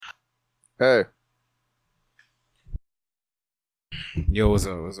Hey. Yo, what's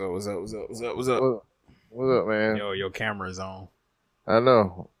up? What's up? What's up? What's up? What's up? What's up? What's up, man? Yo, your camera's on. I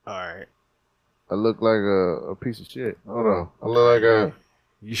know. All right. I look like a piece of shit. Hold on. I look like a...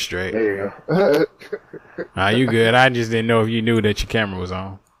 You straight. There you go. Nah, you good. I just didn't know if you knew that your camera was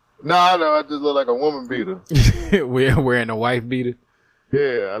on. No, I know. I just look like a woman beater. We're wearing a wife beater.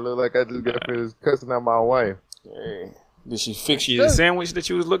 Yeah, I look like I just got finished cussing out my wife. Hey. Did she fix you the sandwich that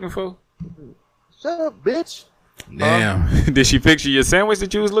you was looking for? Shut up, bitch. Damn. Did she fix you your sandwich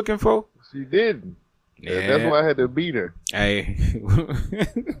that you was looking for? She didn't. Yeah. That's why I had to beat her. Hey.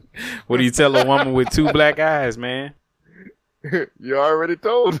 What do you tell a woman with two black eyes, man? You already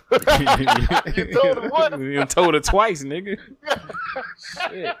told her. You told her once. You told her twice, nigga.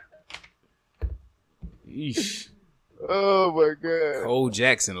 Shit. Yeesh. Oh my god. Cole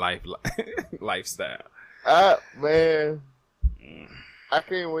Jackson lifestyle. Man, I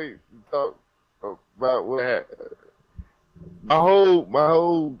can't wait to talk about what happened. My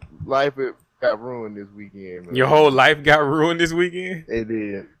whole life got ruined this weekend, man. Your whole life got ruined this weekend? It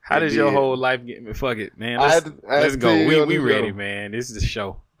did. How does your whole life get me? Fuck it, man. Let's go. We ready, show. Man. This is the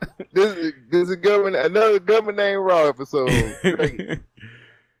show. This is another government named Raw episode.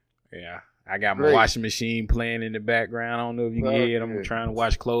 Yeah. I got my washing machine playing in the background. I don't know if you can hear it. I'm trying to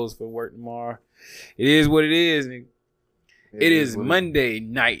wash clothes for work tomorrow. It is what it is, nigga. It is Monday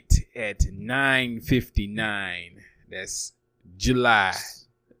night at 9:59. That's July.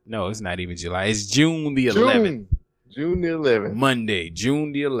 No, it's not even July. It's June the 11th. June the 11th. Monday,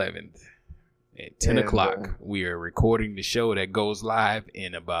 June the 11th. At 10 o'clock, we are recording the show that goes live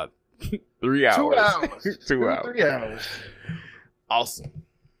in about 3 hours. 2 hours. 2 hours. 3 hours. Awesome.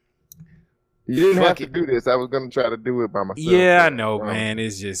 You didn't have to do this. I was going to try to do it by myself. Yeah, I know, man.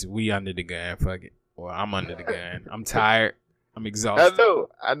 It's just we under the gun. Fuck it. Well, I'm under the gun. I'm tired. I'm exhausted.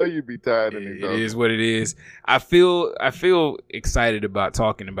 I know you'd be tired and exhausted. It is what it is. I feel excited about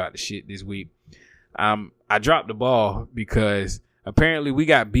talking about the shit this week. I dropped the ball because apparently we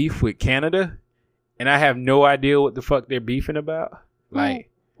got beef with Canada, and I have no idea what the fuck they're beefing about.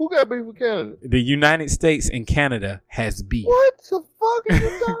 Who got beef with Canada? The United States and Canada has beef. What the fuck are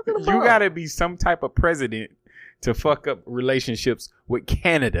you talking about? You gotta be some type of president to fuck up relationships with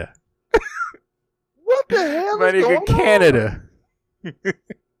Canada. What the hell My is nigga, going Canada.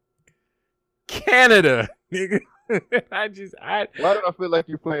 Canada, nigga. Why do I feel like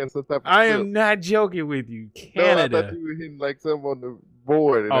you're playing some type of I am not joking with you. Canada. No, I thought you were hitting like something on the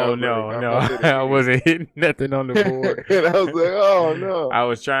board. And oh, no. I wasn't hitting nothing on the board. And I was like, oh, no. I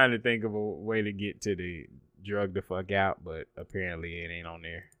was trying to think of a way to get to the drug the fuck out, but apparently it ain't on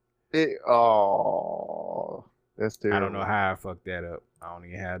there. That's terrible. I don't know how I fucked that up. I don't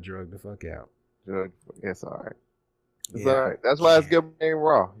even have drug the fuck out. It's all right. It's all right. That's why it's good name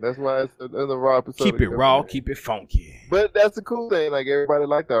Raw. That's why it's another Raw episode. Keep it raw, keep it funky. But that's the cool thing. Like, everybody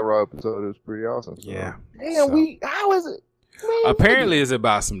liked that Raw episode. It was pretty awesome. So. Yeah. Damn, how is it? Man, apparently it's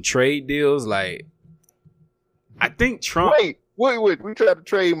about some trade deals. Like, I think Trump. Wait. We tried to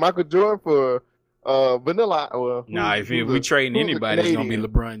trade Michael Jordan for Vanilla. Well, if we trading anybody, it's going to be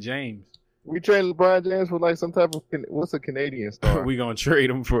LeBron James. We trade LeBron James for like some type of what's a Canadian star? We gonna trade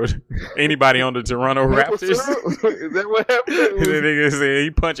him for anybody on the Toronto Raptors. Is that what happened? The nigga said he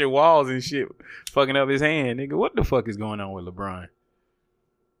punching walls and shit, fucking up his hand. Nigga, what the fuck is going on with LeBron?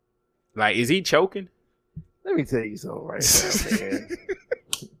 Like, is he choking? Let me tell you something right now, man.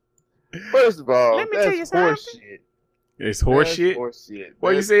 First of all, let me tell you something. Shit. It's horse shit.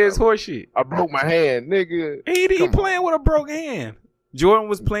 What you say is horse shit? I broke my hand, nigga. He playing with a broke hand. Jordan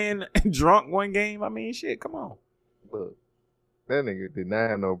was playing drunk one game. I mean, shit, come on. Look, that nigga did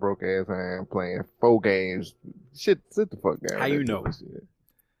not have no broke ass hand playing 4 games. Shit, sit the fuck down. How you know?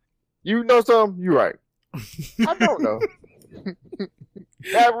 You know something? You right. I don't know.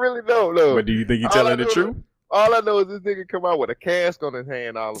 I really don't know. But do you think you're telling the truth? All I know is this nigga come out with a cast on his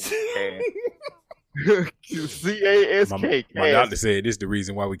hand all of his hand. C-A-S-K. My doctor said this is the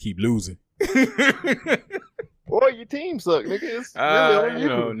reason why we keep losing. Or your team suck, nigga. It's really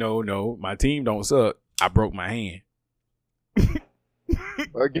on you. No. My team don't suck. I broke my hand.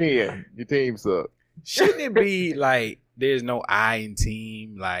 Again, your team suck. Shouldn't it be like there's no I in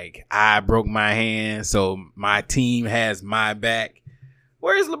team? Like, I broke my hand, so my team has my back.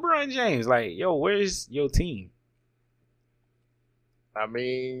 Where's LeBron James? Like, yo, where's your team? I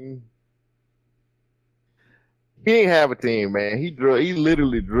mean, he ain't have a team, man. He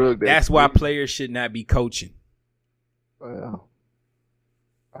literally drugged that. That's why players should not be coaching. Well,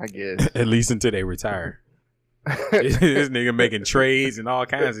 I guess. At least until they retire. This nigga making trades and all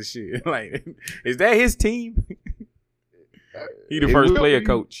kinds of shit. Like, is that his team? He the first player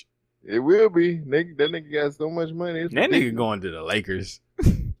coach. It will be. That nigga got so much money. That nigga going to the Lakers.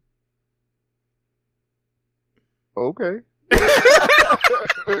 Okay.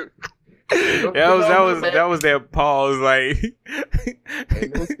 that was that pause. Like,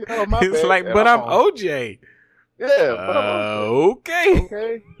 it's like, but I'm OJ. Yeah. Okay.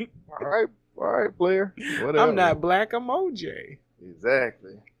 Okay. All right, player. Whatever. I'm not black. I'm OJ.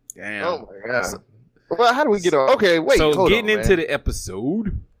 Exactly. Damn. Oh my god. Well, how do we get on? Okay, wait. So getting into the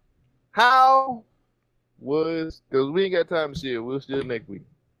episode. How was? Because we ain't got time to share. We'll share next week.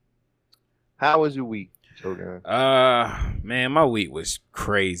 How was your week? Okay. Man, my week was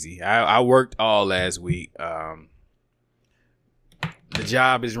crazy. I worked all last week. The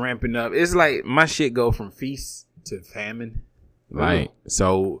job is ramping up. It's like my shit go from feast to famine. Like,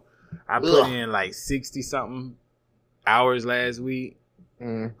 so I put in like 60 something hours last week,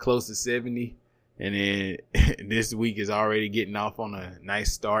 close to 70. And then this week is already getting off on a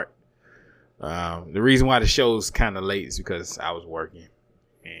nice start. The reason why the show's kind of late is because I was working.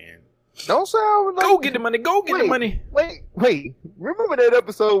 And don't sound like... Go get the money. Go get the money. Wait. Remember that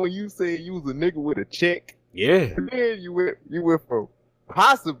episode when you said you was a nigga with a check? Yeah. And then you went from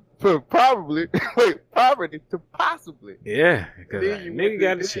poverty to possibly. Yeah. Because nigga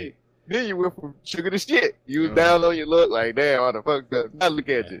got a check. Then you went from sugar to shit. You was down on your luck like, damn, how the fuck does not look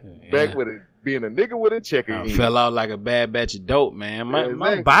at you. Back with it. Being a nigga with a check again. I fell out like a bad batch of dope, man.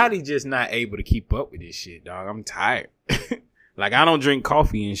 My body just not able to keep up with this shit, dog. I'm tired. Like, I don't drink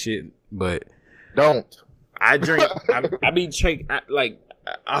coffee and shit, but I drink. I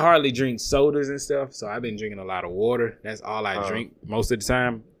hardly drink sodas and stuff, so I've been drinking a lot of water. That's all I drink most of the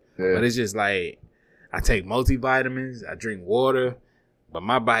time. Yeah. But it's just like I take multivitamins, I drink water, but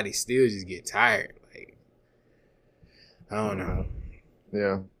my body still just get tired. Like, I don't know.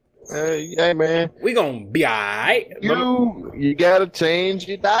 Yeah. Hey man, we gonna be alright. You gotta change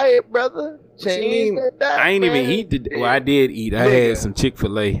your diet, brother. Change that diet. I ain't even eat Well, I did eat. I had some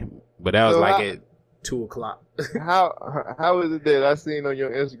Chick-fil-A, but that was at 2:00. How is it that I seen on your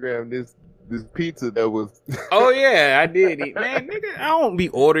Instagram this pizza that was? Oh yeah, I did eat. Man, nigga, I don't be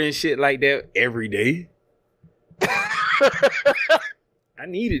ordering shit like that every day. I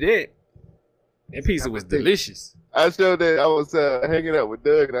needed it. That pizza was delicious. I showed that I was hanging out with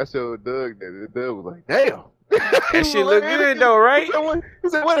Doug, and I showed Doug that, and Doug was like, "Damn, that shit look good though, right?" He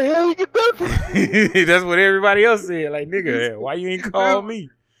said, "What the hell you get that from?" That's what everybody else said. Like, nigga, why you ain't call me?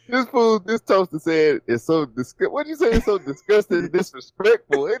 This toaster said it's so disgusting. What did you say? It's so disgusting,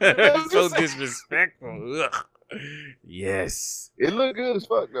 disrespectful. It's so disrespectful. Ugh. Yes, it looked good as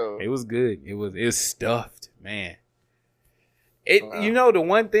fuck though. It was good. It was stuffed, man. You know, the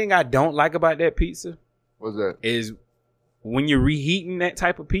one thing I don't like about that pizza. What's that? Is when you're reheating that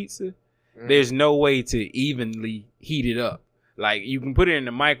type of pizza, there's no way to evenly heat it up. Like, you can put it in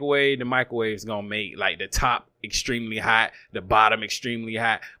the microwave's gonna make like the top extremely hot, the bottom extremely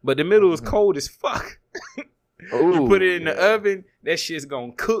hot, but the middle is cold as fuck. You put it in the oven, that shit's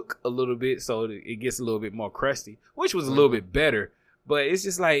gonna cook a little bit so that it gets a little bit more crusty, which was a little bit better, but it's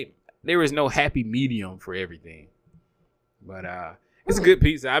just like there is no happy medium for everything. But it's a good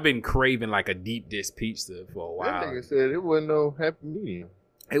pizza. I've been craving like a deep dish pizza for a while. That nigga said it wasn't no happy medium.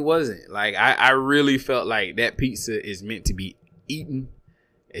 It wasn't. Like, I really felt like that pizza is meant to be eaten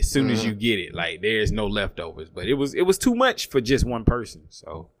as soon as you get it. Like, there's no leftovers. But it was too much for just one person.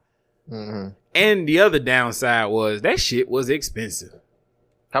 So, and the other downside was that shit was expensive.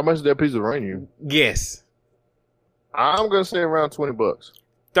 How much did that pizza run you? Guess. I'm gonna say around $20.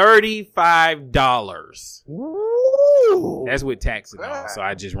 $35. Ooh. That's with tax and all, so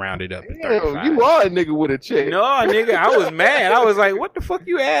I just rounded up to 35. You are a nigga with a check. No, nigga, I was mad. I was like, what the fuck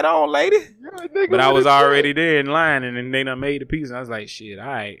you add on, lady? But I was already there in line, and then they done made the pizza. I was like, shit, all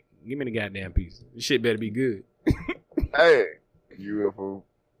right, give me the goddamn pizza. This shit better be good. Hey, UFO.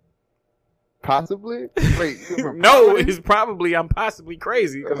 Possibly? Wait, no, it's probably I'm possibly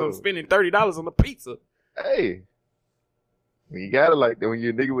crazy because I'm spending $30 on the pizza. Hey. You gotta like that when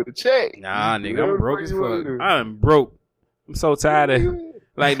you're a nigga with a check. Nah, nigga, I'm broke as fuck. I'm broke. I'm so tired of,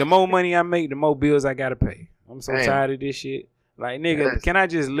 like, the more money I make, the more bills I gotta pay. I'm so tired of this shit. Like, nigga, can I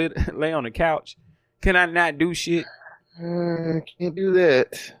just lay on the couch? Can I not do shit? Can't do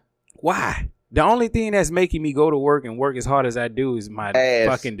that. Why? The only thing that's making me go to work and work as hard as I do is my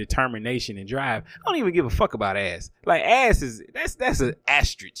fucking determination and drive. I don't even give a fuck about ass. Like, ass is, that's an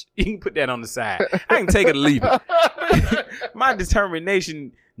asterisk. You can put that on the side. I can take it or leave it. My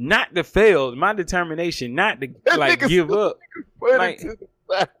determination not to fail. My determination not to, like, give up. Like,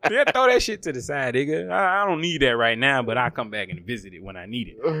 Yeah, throw that shit to the side, nigga. I don't need that right now, but I'll come back and visit it when I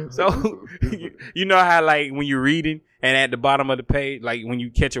need it. So, you know how, like, when you're reading and at the bottom of the page, like, when you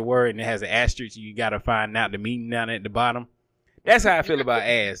catch a word and it has an asterisk, you got to find out the meaning down at the bottom. That's how I feel about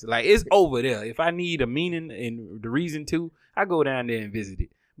ass. Like, it's over there. If I need a meaning and the reason to, I go down there and visit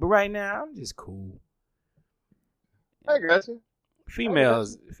it. But right now, I'm just cool. I got you.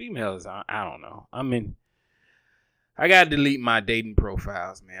 Females, I don't know. I gotta delete my dating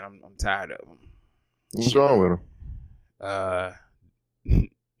profiles, man. I'm tired of them. What's wrong with them?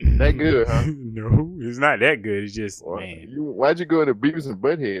 That good, huh? No, it's not that good. It's just, man. Why'd you go into Beavis and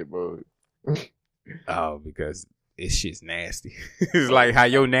Butthead mode? Oh, because this shit's nasty. It's like how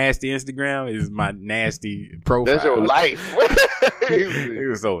your nasty Instagram is my nasty profile. That's your life. It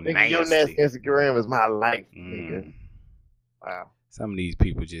was so nasty. Your nasty Instagram is my life, nigga. Wow. Some of these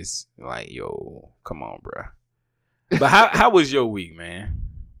people just like, yo, come on, bro. But how was your week, man?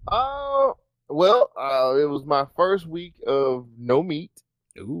 Well, it was my first week of no meat.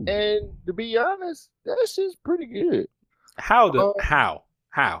 Ooh. And to be honest, that shit's pretty good. How?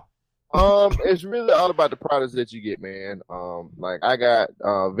 It's really all about the products that you get, man. Like I got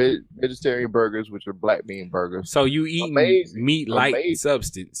vegetarian burgers, which are black bean burgers. So you eat meat-like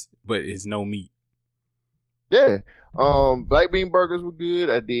substance, but it's no meat. Yeah. Black bean burgers were good.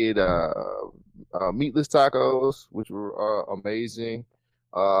 I did meatless tacos, which were amazing.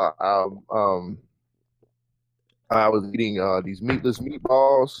 I was eating these meatless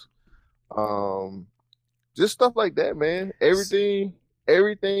meatballs. Just stuff like that, man. Everything it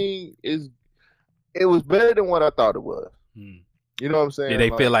was better than what I thought it was. You know what I'm saying? Did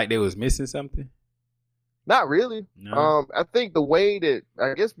they feel like they was missing something? Not really. No. I think the way that,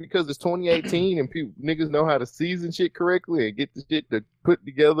 I guess because it's 2018 and niggas know how to season shit correctly and get the shit to put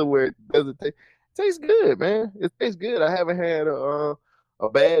together where it doesn't tastes good, man. It tastes good. I haven't had a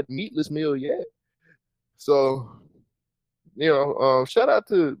bad meatless meal yet. So, shout out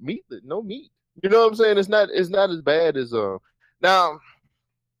to meatless, no meat. You know what I'm saying? It's not as bad as now.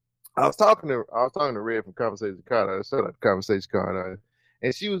 I was talking to Red from Conversation Corner. Shout out to Conversation Corner.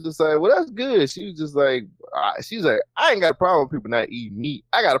 And she was just like, well, that's good. She was just like, I ain't got a problem with people not eating meat.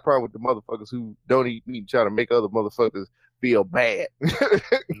 I got a problem with the motherfuckers who don't eat meat and try to make other motherfuckers feel bad.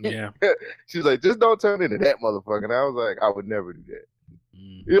 Yeah. She was like, just don't turn into that motherfucker. And I was like, I would never do that.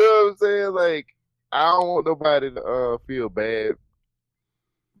 You know what I'm saying? Like, I don't want nobody to feel bad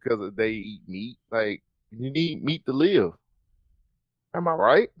because they eat meat. Like, you need meat to live. Am I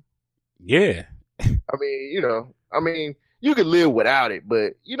right? Yeah. I mean, you can live without it,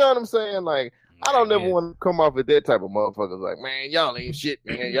 but you know what I'm saying? Like, I don't ever want to come off as that type of motherfuckers. Like, man, y'all ain't shit,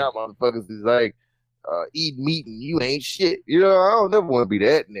 man. Y'all motherfuckers is like eat meat and you ain't shit. You know, I don't ever want to be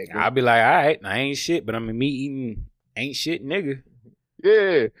that nigga. I'll be like, all right, I ain't shit, but I'm a meat eating ain't shit nigga.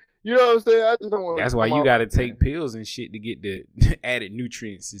 Yeah. You know what I'm saying? I just don't want. That's why you got to take pills and shit to get the added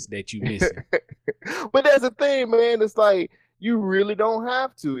nutrients that you missing. But that's the thing, man. It's like, you really don't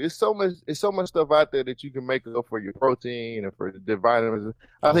have to. It's so much stuff out there that you can make up for your protein and for the vitamins.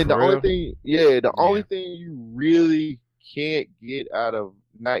 I think the only thing you really can't get out of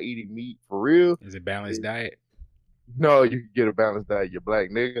not eating meat for real is a balanced diet. No, you can get a balanced diet, you black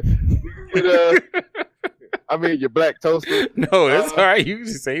nigga. Your black toaster. No, that's all right. You can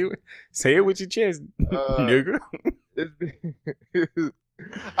just say it with your chest, nigga.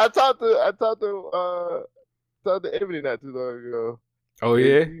 I talked to Ebony not too long ago. Oh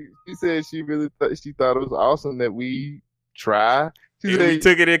yeah. She said she really she thought it was awesome that we try. She said we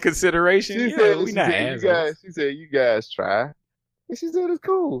took it in consideration. She said you guys try. And she said it's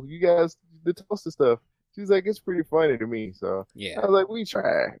cool. You guys the toaster stuff. She was like, it's pretty funny to me. So yeah, I was like, we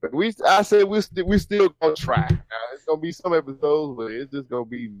try. I said we still gonna try. Now, it's gonna be some episodes, but it's just gonna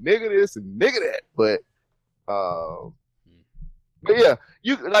be nigga this and nigga that. But yeah,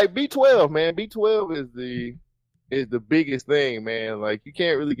 you like B12, man. B12 is the biggest thing, man. Like you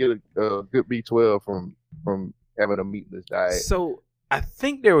can't really get a good B12 from having a meatless diet. So I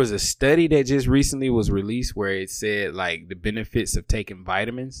think there was a study that just recently was released where it said like the benefits of taking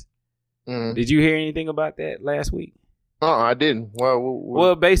vitamins. Mm-hmm. Did you hear anything about that last week? I didn't.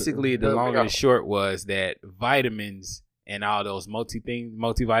 Well, basically, the long and short was that vitamins and all those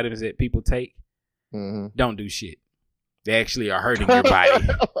multivitamins that people take don't do shit. They actually are hurting your body. I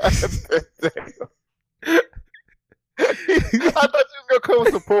thought you was gonna come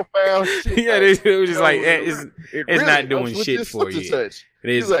with some profound shit. Yeah, it was just like it's really not doing shit for you.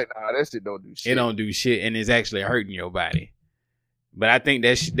 He's like, nah, that shit don't do shit. It don't do shit, and it's actually hurting your body. But I think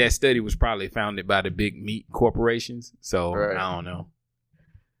that study was probably founded by the big meat corporations. So right. I don't know.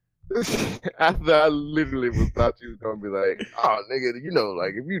 I literally thought you was gonna be like, oh nigga,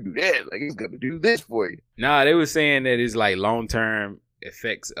 like if you do that, like it's gonna do this for you. Nah, they were saying that it's like long-term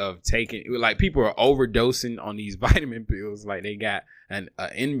effects of taking, like people are overdosing on these vitamin pills, like they got an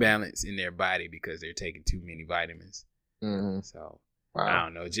imbalance in their body because they're taking too many vitamins. Mm-hmm. So wow. I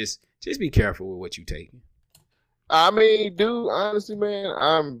don't know, just be careful with what you taking. I mean, dude, honestly, man,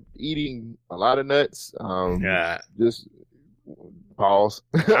 I'm eating a lot of nuts. Just pause.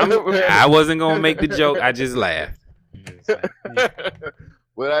 I wasn't gonna make the joke. I just laughed.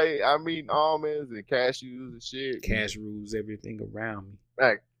 But I'm eating almonds and cashews and shit. Cash rules everything around me.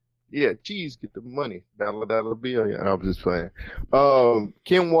 Like, yeah, cheese get the money. Dollar bill. Yeah, I'm just playing.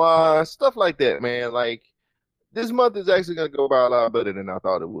 Quinoa, stuff like that, man. Like, this month is actually gonna go by a lot better than I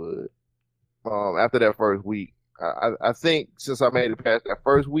thought it would. After that first week, I think since I made it past that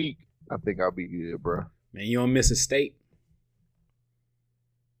first week, I think I'll be good, bro. Man, you don't miss a steak.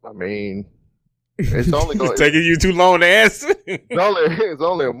 I mean, it's only going taking you too long to answer. It's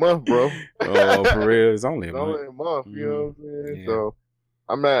only a month, bro. Oh, for real, it's only a month. Only a month. You know what I'm saying? Yeah. So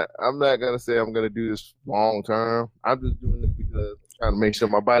I'm not gonna say I'm gonna do this long term. I'm just doing this because I'm trying to make sure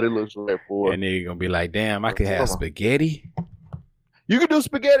my body looks right for it. And then you're gonna be like, damn, I could have spaghetti. You can do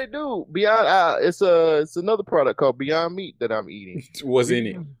spaghetti, dude. Beyond, it's another product called Beyond Meat that I'm eating. What's in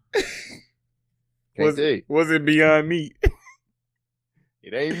it? Was it Beyond Meat?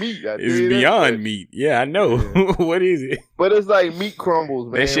 It ain't meat. It's Beyond Meat. Yeah, I know. Yeah. What is it? But it's like meat crumbles,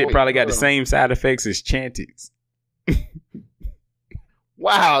 man. That shit probably got the same side effects as Chantix.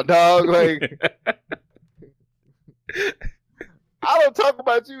 Wow, dog. Like, I don't talk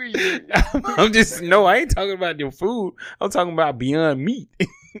about you eating. I ain't talking about your food. I'm talking about Beyond Meat.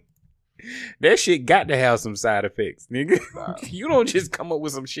 That shit got to have some side effects, nigga. Wow. You don't just come up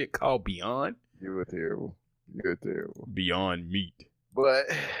with some shit called Beyond. You're terrible. Beyond Meat. But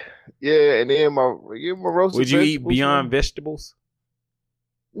yeah, and then my roasted. Would you eat Beyond Vegetables?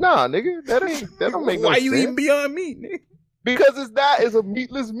 Nah, nigga, that don't make no sense. Why you eating Beyond Meat, nigga? Because it's a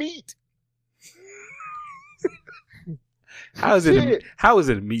meatless meat. How is it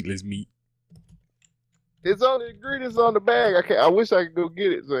a meatless meat? It's on the ingredients on the bag. I wish I could go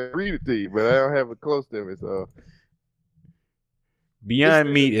get it so I read it to you, but I don't have it close to me. So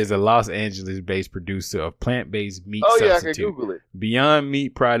Beyond Meat is a Los Angeles-based producer of plant-based meat substitute. Yeah, I can Google it. Beyond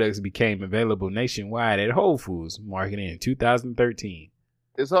Meat products became available nationwide at Whole Foods, marketing in 2013.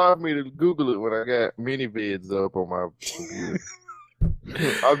 It's hard for me to Google it when I got mini vids up on my computer.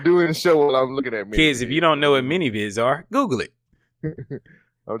 I'm doing the show while I'm looking at mini Kids, if you don't know what mini vids are, Google it.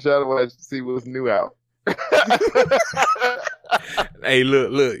 I'm trying to watch to see what's new out. Hey,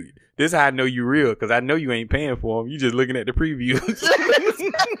 look. This is how I know you real, because I know you ain't paying for them. You just looking at the previews.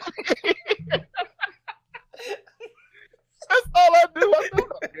 That's all I do.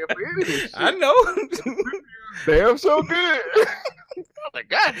 I know. Damn, so good. I'm like,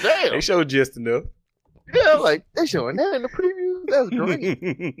 God damn. They show just enough. Yeah, I'm like, they showing that in the previews? That's great.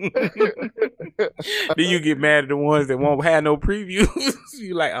 Then you get mad at the ones that won't have no previews.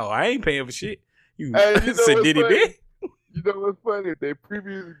 You like, oh, I ain't paying for shit. You said, did he be? You know what's funny? If their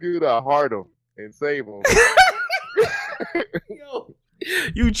previews are good, I heart them and save them. Yo,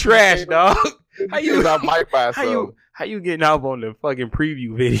 you trash, dog. I might buy some. How you getting off on the fucking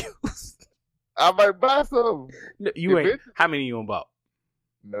preview videos? I might buy some. No, you ain't. How many you bought?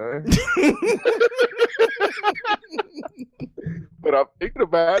 None. But I'm thinking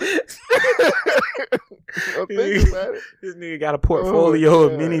about it. This nigga got a portfolio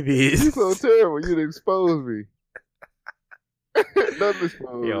of mini vids. You're so terrible. You'd expose me. Nothing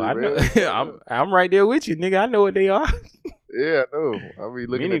expose Yo, me, I know. I'm right there with you, nigga. I know what they are. Yeah, I know. I be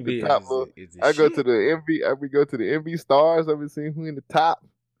looking mini at the top. I go to the MV. We go to the MV stars. I've been seeing who in the top.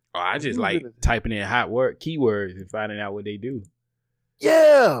 Oh, I just like typing in hot word keywords and finding out what they do.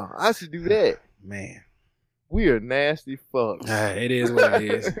 Yeah, I should do that. Man, we are nasty fucks. It is what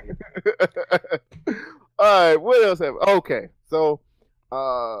it is. All right, what else have? Okay, so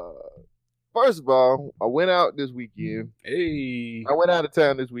first of all, I went out this weekend. Hey, I went out of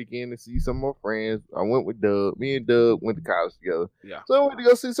town this weekend to see some of my friends. I went with Doug. Me and Doug went to college together. Yeah. So I went to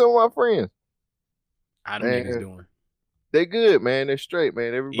go see some of my friends. How them niggas doing? They good, man. They're straight,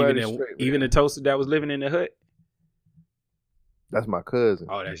 man. Everybody's straight. Man. Even the toaster that was living in the hut? That's my cousin.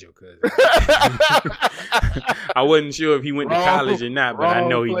 Oh, that's your cousin. I wasn't sure if he went to college or not, but I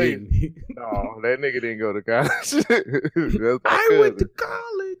know he didn't. No, that nigga didn't go to college. I went to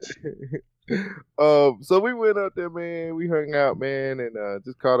college. So we went up there, man. We hung out, man, and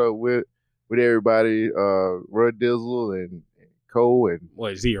just caught up with everybody. Rud Dizzle and Cole and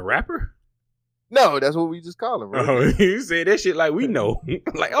what, is he a rapper? No, that's what we just call him. Oh, you said that shit like we know.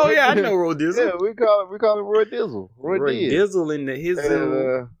 Like, oh yeah, I know Roy Dizzle. Yeah, we call him Roy Dizzle. Roy Dizzle in the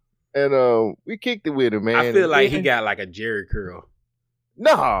Hizzle. And we kicked it with him, man. I feel like he got like a Jerry curl.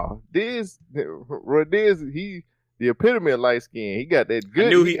 Nah, Roy Diz, he the epitome of light skin. He got that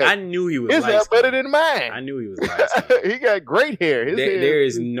good. I knew he was. His hair better than mine. I knew he was light skin. He got great hair. There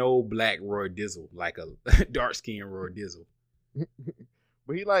is no black Roy Dizzle like a dark skinned Roy Dizzle.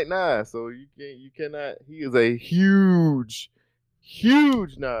 But he like Nas, so you cannot. He is a huge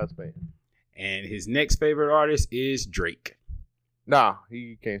Nas fan. And his next favorite artist is Drake. Nah,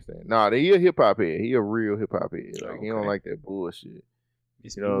 he can't stand. Nah, he a hip hop head. He a real hip hop head. Like he don't like that bullshit.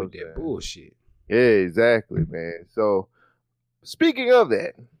 It's you know with that bullshit. Yeah, exactly, man. So speaking of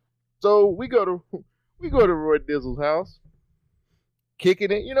that, so we go to Roy Dizzle's house,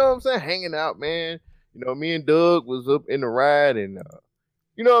 kicking it. You know what I'm saying? Hanging out, man. You know, me and Doug was up in the ride, and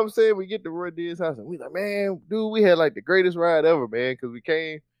you know what I'm saying? We get to Roy Dizzle's house, and we like, man, dude, we had like the greatest ride ever, man, because we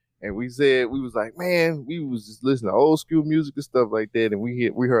came and we said we was like, man, we was just listening to old school music and stuff like that, and we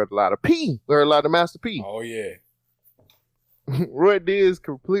heard a lot of P, we heard a lot of Master P. Oh yeah. Roy Diz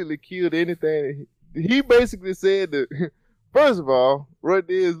completely killed anything. He basically said that. First of all, Roy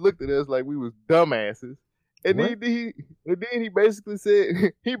Diz looked at us like we was dumbasses. And then he basically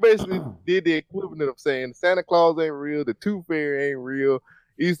said, he basically did the equivalent of saying Santa Claus ain't real, the Tooth Fairy ain't real,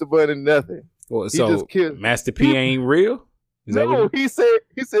 Easter Bunny nothing. Well, so Master P ain't real? No, he said,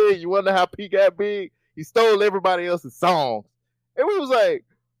 you wonder how P got big? He stole everybody else's songs. And we was like,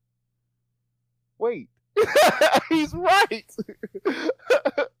 wait, he's right.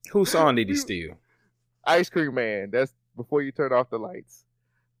 Whose song did he steal? Ice Cream Man. That's before you turn off the lights.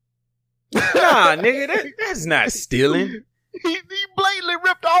 Nah, nigga, that's not stealing. He blatantly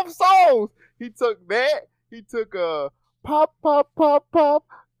ripped off songs. He took that. He took Pop, Pop, Pop, Pop,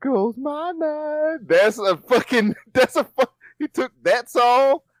 Goes My Mind. He took that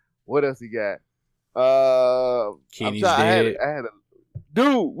song. What else he got? Kenny's Dead.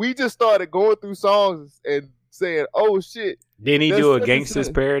 Dude, we just started going through songs and saying, oh shit. Didn't he do a Gangsta's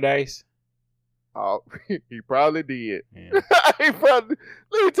Paradise? Oh, he probably did. Yeah. Let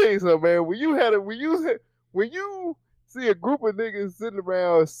me tell you something, man. When you see a group of niggas sitting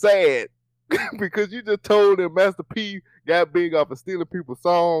around sad because you just told them Master P got big off of stealing people's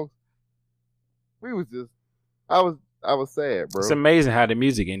songs, I was sad, bro. It's amazing how the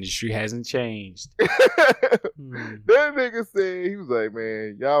music industry hasn't changed. That nigga said, he was like,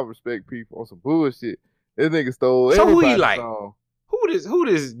 man, y'all respect people on some bullshit. This nigga stole everybody's song. Who this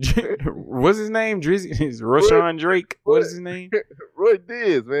what's his name? Drizzy? Is Roshan Drake? What is his name? Roy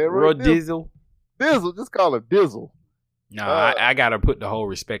Diz, man. Roy Dizzle. Dizzle, just call him Dizzle. No, I gotta put the whole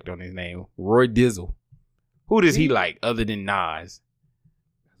respect on his name. Roy Dizzle. Who does he like other than Nas?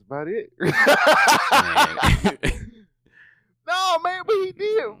 That's about it. No, man, but he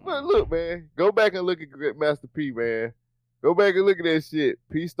did. But look, man, go back and look at Master P, man. Go back and look at that shit.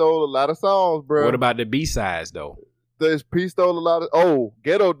 P stole a lot of songs, bro. What about the B-sides, though? P stole a lot of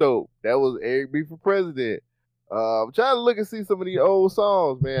Ghetto Dope. That was Eric B for President. I'm trying to look and see some of these old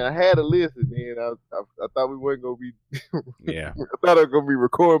songs, man. I had a list, and then I thought we weren't gonna be. Yeah. I thought I was gonna be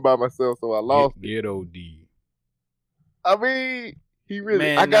recording by myself, so I lost it. Ghetto D. I mean, he really.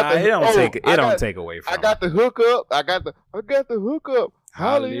 Man, it don't take away from. I got the hook up. I got the hook up.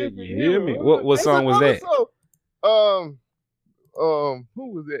 Hallelujah, you hear me? What song was that? Who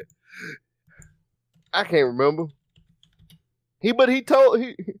was that? I can't remember. He took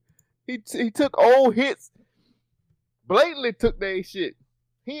old hits, blatantly took their shit.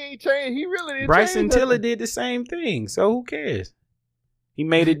 He ain't changed. He really didn't. Bryson Tiller did the same thing, so who cares? He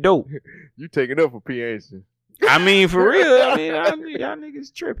made it dope. You taking up for P, ain't you? I mean, for real. I mean, y'all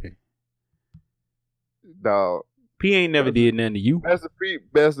niggas tripping. Dog. P ain't never did nothing to you.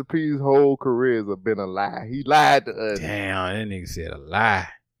 Master P's whole career has been a lie. He lied to us. Damn, that nigga said a lie.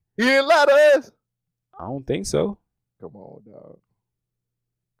 He didn't lie to us. I don't think so. Come on,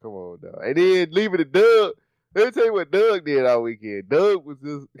 dog. And then leave it to Doug. Let me tell you what Doug did all weekend. Doug was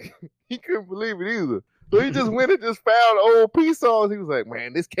just, he couldn't believe it either. So he just went and just found old P songs. He was like,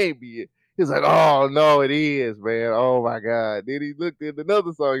 man, this can't be it. He was like, oh, no, it is, man. Oh, my God. Then he looked at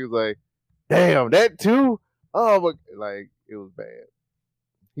another song. He was like, damn, that too? Oh, but like, it was bad.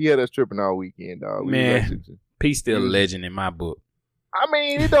 He had us tripping all weekend, dog. Man, P still a legend in my book. I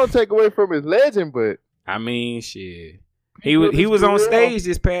mean, it don't take away from his legend, but. I mean, shit. He was on stage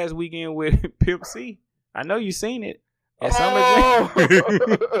this past weekend with Pimp C. I know you seen it at Summer Jam.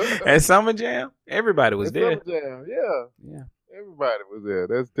 At Summer Jam, everybody was there. Summer Jam, yeah. Everybody was there.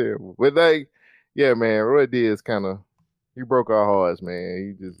 That's terrible. But like, yeah, man, Roy Diz he broke our hearts,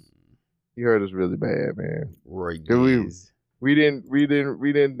 man. He hurt us really bad, man. Roy We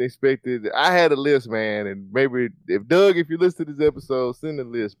didn't expect it. I had a list, man, and maybe if you listen to this episode, send a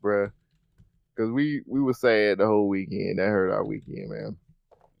list, bruh. Because we were sad the whole weekend. That hurt our weekend, man.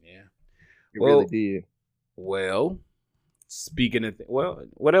 Yeah. It really did. Well, speaking of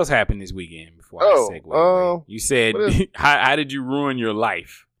what else happened this weekend before I segue? You said how did you ruin your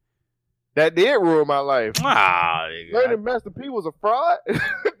life? That did ruin my life. Learning Master P was a fraud.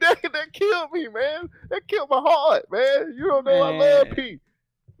 that killed me, man. That killed my heart, man. You don't know I love P.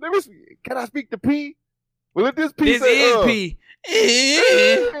 Can I speak to P? Well, if this P this is P.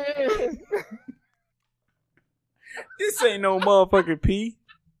 This ain't no motherfucking P.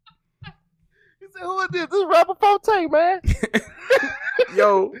 He said, "Who is this? This is Rapper Forte, man."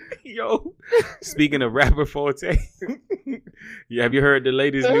 Yo. Speaking of Rapper Forte, have you heard the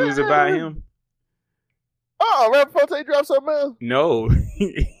latest news about him? Oh, Rapper Forte dropped something else? No.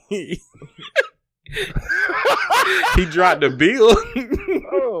 He dropped the bill.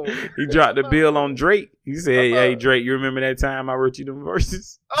 He dropped the bill on Drake. He said, "Hey Drake, you remember that time I wrote you them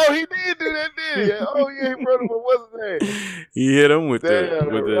verses?" Oh, he did do that, did he? Oh yeah, he wrote him. What's his name? He hit him with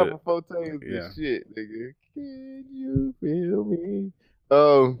Rapper Forte is the shit, nigga. Can you feel me?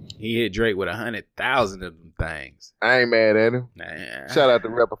 He hit Drake with 100,000 of them things. I ain't mad at him. Nah. Shout out to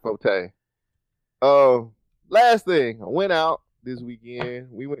Rapper Forte. Last thing, I went out this weekend.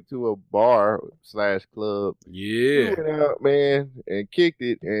 We went to a bar/club. Yeah. We went out, man, and kicked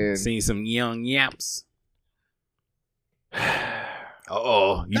it and seen some young yaps.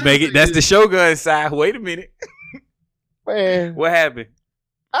 You make it. That's the Shogun side. Wait a minute. Man. What happened?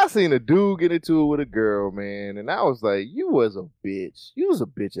 I seen a dude get into it with a girl, man, and I was like, "You was a bitch. You was a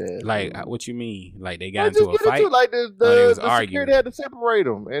bitch ass." Like, dude. What you mean? Like they got into a fight? Like the security had to separate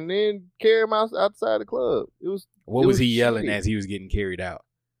them and then carry him outside the club. What was he yelling as he was getting carried out?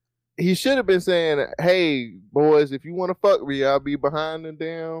 He should have been saying, "Hey boys, if you want to fuck me, I'll be behind the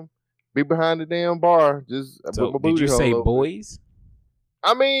damn bar. Just put my booty hole." Did you say boys?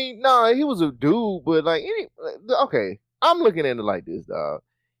 I mean, no, he was a dude, but okay. I'm looking at it like this, dog.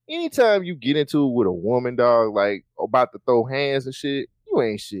 Anytime you get into it with a woman, dog, like about to throw hands and shit, you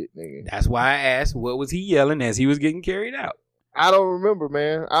ain't shit, nigga. That's why I asked, what was he yelling as he was getting carried out? I don't remember,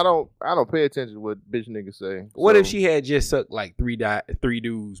 man. I don't pay attention to what bitch niggas say. What if she had just sucked like three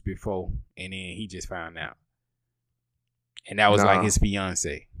dudes before, and then he just found out, and that was like his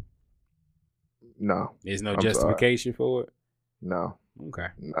fiance? No, there's no justification for it. No. Okay.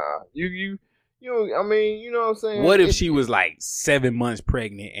 Nah. I mean, you know what I'm saying? What if she was like 7 months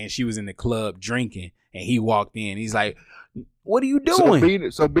pregnant and she was in the club drinking and he walked in? He's like, "What are you doing?"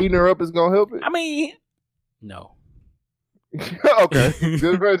 So beating her up is gonna help it? I mean, no. Okay.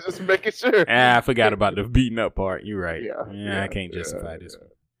 just making sure. I forgot about the beating up part. You're right. Yeah, I can't justify this one.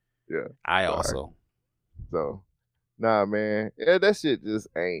 Yeah. I also. So, nah, man. Yeah, that shit just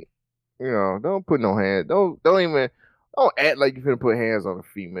ain't. Don't put no hands. Don't act like you finna put hands on a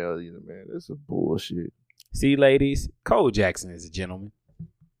female either, man. That's some bullshit. See, ladies, Cole Jackson is a gentleman.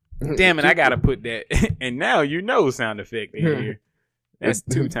 Damn it, I gotta put that. And now sound effect in here. That's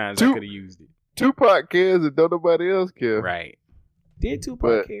 2 times I could have used it. Tupac cares and don't nobody else care. Right. Did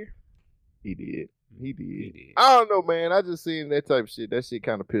Tupac care? He did. I don't know, man. I just seen that type of shit. That shit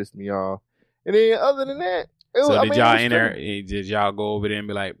kind of pissed me off. And then other than that, did y'all go over there and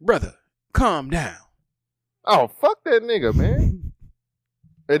be like, "Brother, calm down"? Oh, fuck that nigga, man.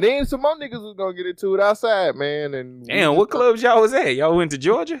 And then some more niggas was gonna get into it outside, man. And damn, what clubs y'all was at? Y'all went to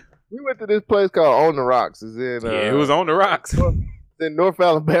Georgia? We went to this place called On the Rocks. It was On the Rocks. It's in North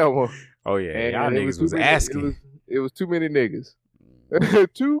Alabama. Oh yeah, and y'all niggas was asking. It was too many niggas.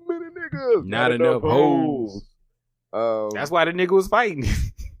 Too many niggas. Not enough hoes. That's why the nigga was fighting.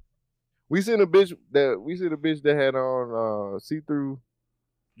 We seen a bitch that had on see-through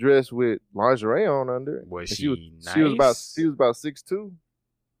dress with lingerie on under it. Was she nice? She was about 6'2".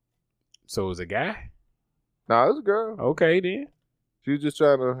 So it was a guy? Nah, it was a girl. Okay then. She was just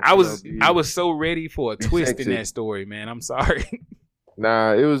trying to. I was so ready for a twist in that story, man. I'm sorry.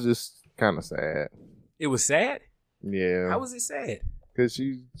 Nah, it was just kind of sad. It was sad? Yeah. How was it sad? Because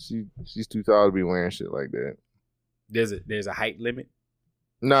she's too tall to be wearing shit like that. There's a height limit?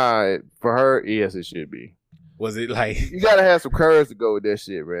 Nah, for her, yes, it should be. Was it like you gotta have some courage to go with that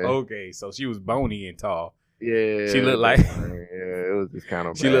shit, man? Okay, so she was bony and tall. Yeah, she looked like it was just kind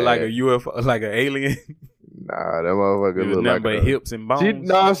of. She looked like a UFO, like an alien. Nah, that motherfucker looked like nothing but hips and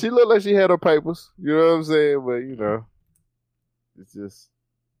bones. She looked like she had her papers. You know what I'm saying? But it's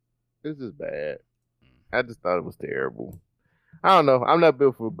just bad. I just thought it was terrible. I don't know. I'm not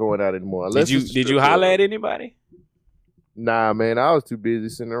built for going out anymore. Did you holler at anybody? Nah, man, I was too busy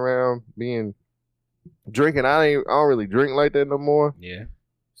sitting around drinking. I don't really drink like that no more. Yeah.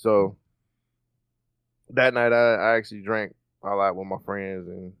 So that night I actually drank a lot with my friends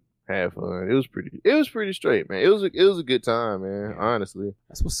and had fun. It was pretty straight, man. It was a good time, man. Honestly,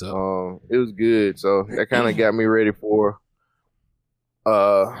 that's what's up. It was good. So that kind of got me ready for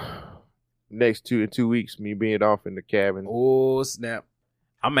next 2 weeks, me being off in the cabin. Oh snap!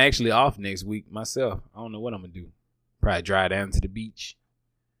 I'm actually off next week myself. I don't know what I'm gonna do. Probably drive down to the beach.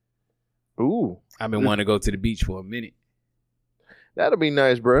 Ooh, I've been wanting to go to the beach for a minute. That'll be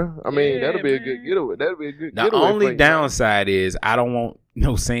nice, bro. I mean, that'll be a good getaway. That'll be a good getaway. The only downside is I don't want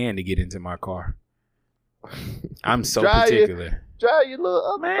no sand to get into my car. I'm so particular. Drive your little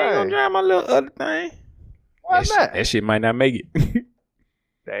other thing. Man, gonna drive my little other thing. Why not? That shit might not make it.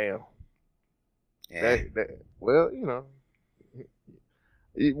 Damn. Yeah. Well, you know.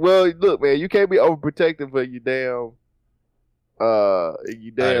 Well, look, man, you can't be overprotective of your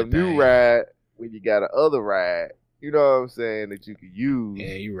damn new ride when you got an other ride. You know what I'm saying, that you could use.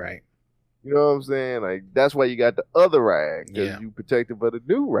 Yeah, you're right. You know what I'm saying? Like, that's why you got the other ride, because you protective of the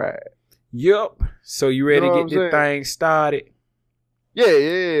new ride. Yup. So you ready to get this thing started?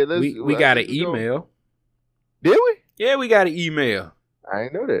 Yeah. We got an email. Did we? Yeah, we got an email. I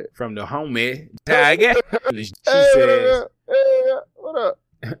didn't know that. From the homie. She says, hey, what up?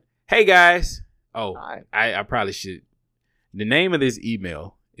 Hey, guys. Oh, I probably should. The name of this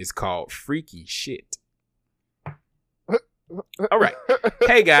email is called Freaky Shit. All right.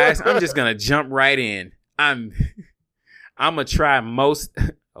 Hey, guys, I'm just going to jump right in. I'm going to try most.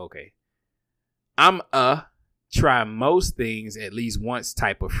 Okay. I'm try most things at least once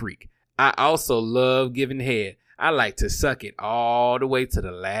type of freak. I also love giving head. I like to suck it all the way to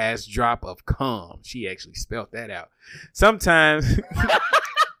the last drop of cum. She actually spelled that out. Sometimes,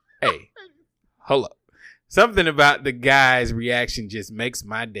 hey, hold up. Something about the guy's reaction just makes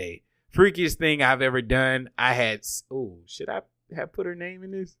my day. Freakiest thing I've ever done. I had, should I have put her name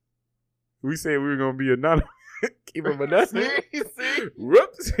in this? We said we were going to be anonymous. Keep them anonymous.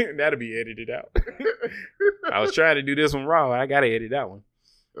 Whoops. That'll be edited out. I was trying to do this one raw. I got to edit that one.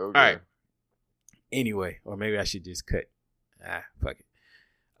 Okay. All right. Anyway, or maybe I should just cut. Fuck it.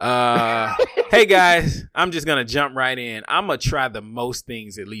 Hey guys, I'm just gonna jump right in. I'm gonna try the most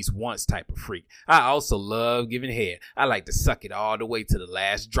things at least once type of freak. I also love giving head. I like to suck it all the way to the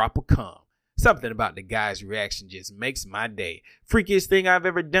last drop of cum. Something about the guy's reaction just makes my day. Freakiest thing I've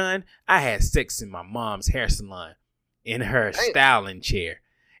ever done. I had sex in my mom's hair salon in her styling chair.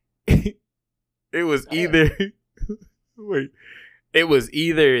 It was either It was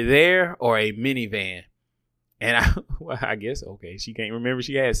either there or a minivan. And I guess, okay, she can't remember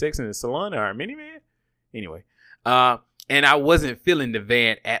she had sex in the salon or a minivan. Anyway, and I wasn't feeling the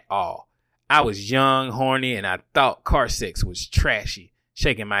van at all. I was young, horny, and I thought car sex was trashy.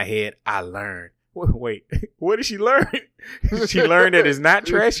 Shaking my head, I learned. Wait, what did she learn? She learned that it's not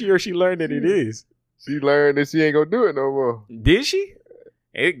trashy, or she learned that it is? She learned that she ain't gonna do it no more. Did she?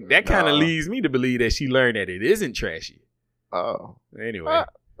 That kind of leads me to believe that she learned that it isn't trashy. Oh. Anyway.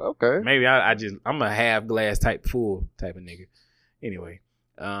 Okay. Maybe I'm a half glass type full type of nigga. Anyway.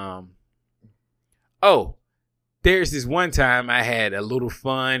 There's this one time I had a little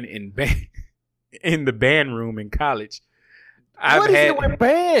fun in the band room in college. What is it with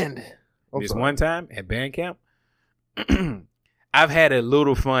band? One time at band camp. I've had a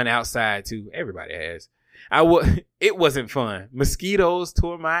little fun outside too. Everybody has. It wasn't fun. Mosquitoes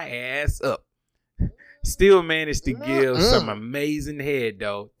tore my ass up. Still managed to give some amazing head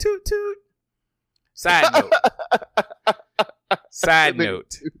though. Toot toot. Side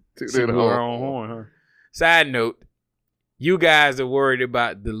note. She blew her own horn, huh? Side note. You guys are worried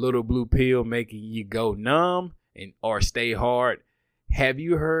about the little blue pill making you go numb or stay hard. Have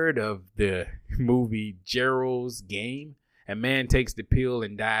you heard of the movie Gerald's Game? A man takes the pill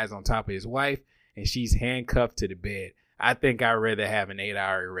and dies on top of his wife, and she's handcuffed to the bed. I think I'd rather have an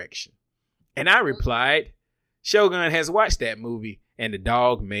 8-hour erection. And I replied, Shogun has watched that movie, and the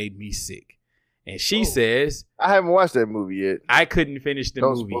dog made me sick. And she says, I haven't watched that movie yet. I couldn't finish the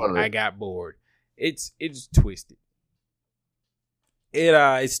movie. I got bored. It's twisted.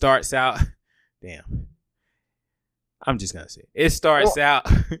 It starts out. Damn. I'm just gonna say it starts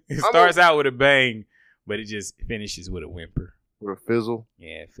out. It starts out with a bang, but it just finishes with a whimper. With a fizzle.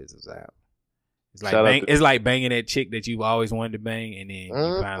 Yeah, it fizzles out. It's like banging that chick that you've always wanted to bang, and then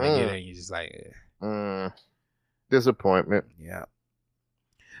you finally get her, and you're just like, disappointment. Yeah.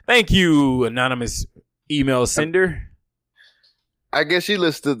 Thank you, anonymous email sender. I guess she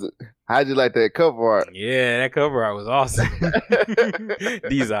listens to How'd you like that cover art? Yeah, that cover art was awesome.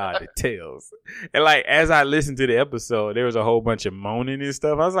 These are the tales. And like, as I listened to the episode, there was a whole bunch of moaning and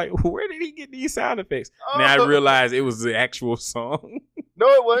stuff. I was like, where did he get these sound effects? Now I realized it was the actual song. No,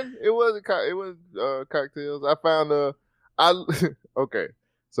 it wasn't. It wasn't. It was Cocktails. I found okay.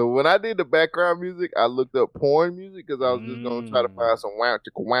 So when I did the background music, I looked up porn music because I was just gonna try to find some wow chicka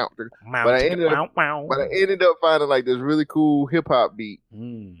wow. But I ended up finding like this really cool hip hop beat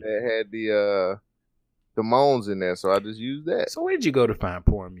that had the moans in there. So I just used that. So where'd you go to find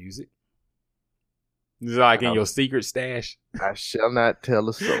porn music? Is it like in your secret stash? I shall not tell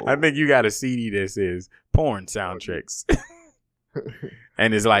a soul. I think you got a CD that says porn soundtracks.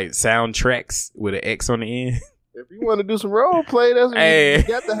 And it's like soundtracks with an X on the end. If you want to do some role play, that's what you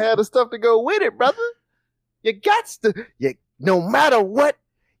got to have the stuff to go with it, brother. You got to, no matter what,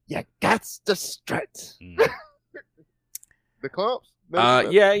 you got to strut. The clumps?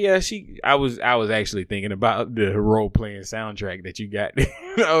 Yeah. I was actually thinking about the role playing soundtrack that you got.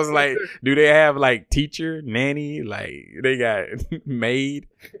 I was like, do they have like teacher, nanny, like they got maid,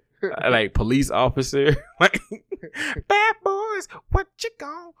 like police officer, like bad boys? What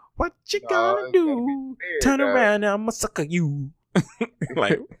you gonna do? Turn around, I'ma sucker you.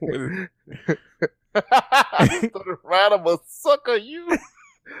 Like, turn around, I'ma sucker you.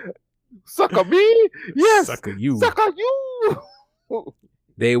 Sucker me? Yes. Sucker you. Sucker you.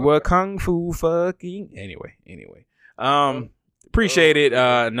 They were kung fu fucking. Anyway. Appreciate it,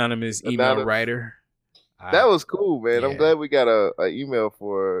 anonymous email writer. That was cool, man. Yeah. I'm glad we got a email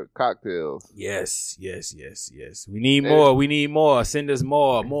for Cocktails. Yes. We need more. We need more. Send us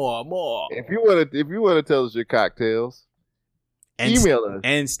more. If you want to tell us your cocktails, email us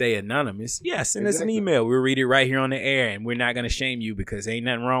and stay anonymous. Yeah, send us an email. We'll read it right here on the air, and we're not gonna shame you because ain't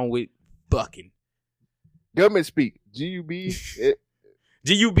nothing wrong with fucking. Government speak. GUBMINTSPEAK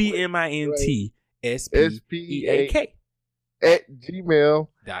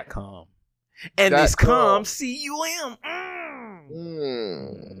 @gmail.com. And this cum CUM.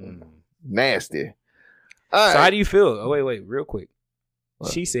 Nasty. All right. So how do you feel? Oh, wait, real quick.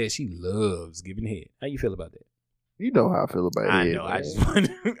 What? She said she loves giving head. How you feel about that? You know how I feel about it. I know. Man. I just want.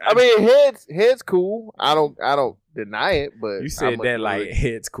 I mean, head's cool. I don't deny it, but you said that like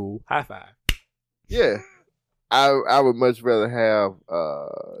head's cool. High five. Yeah, I would much rather have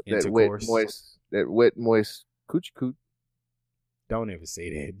that wet moist coochie coo. Don't ever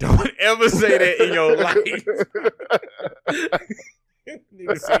say that. Don't ever say that in your life.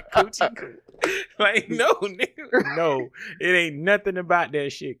 Nigga say coochie coo. Like, no, nigga. No. It ain't nothing about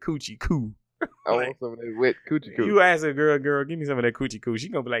that shit coochie coo. I want some of that wet coochie coo. You ask a girl, give me some of that coochie coo. She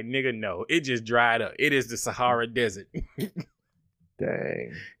gonna be like, nigga, no. It just dried up. It is the Sahara Desert. Dang.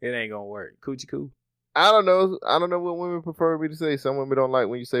 It ain't gonna work. Coochie coo. I don't know what women prefer me to say. Some women don't like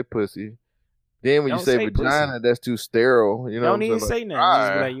when you say pussy. Then when you say vagina, that's too sterile. You know, don't even say nothing. Right.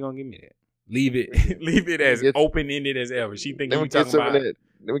 Just be like, you gonna give me that. Leave it as open-ended as ever. She thinking you talking about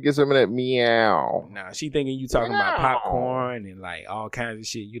let me get some of that meow. Nah, she thinking you talking about popcorn and like all kinds of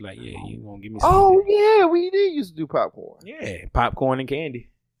shit. You like, yeah, you gonna give me some of that. Yeah, we did used to do popcorn. Yeah, popcorn and candy.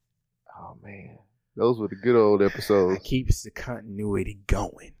 Oh man, those were the good old episodes. It keeps the continuity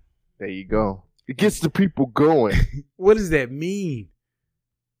going. There you go. It gets the people going. What does that mean?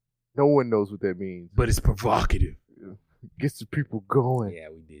 No one knows what that means. But it's provocative. Gets the people going. Yeah,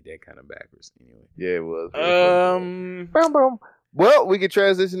 we did that kind of backwards anyway. Yeah, it was. Well, we can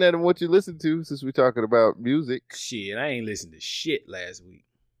transition that to what you listen to since we're talking about music. Shit, I ain't listened to shit last week.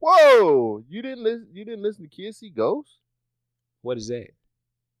 Whoa! You didn't listen to Kids See Ghosts? What is that?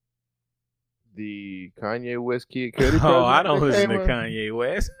 The Kanye West Kid Cudi. Oh, I don't listen to Kanye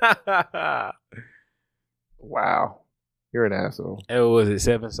West. Wow. You're an asshole. Oh, was it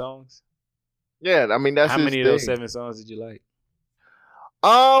 7 songs? Yeah, I mean that's how many of those 7 songs did you like?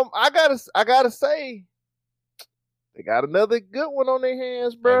 I gotta say, they got another good one on their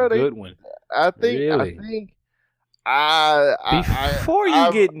hands, bro. Good one. I think. Before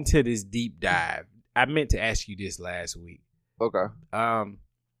you get into this deep dive, I meant to ask you this last week. Okay.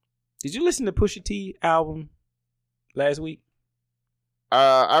 Did you listen to Pusha T album last week?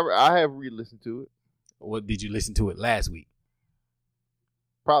 I have re-listened to it. What did you listen to it last week?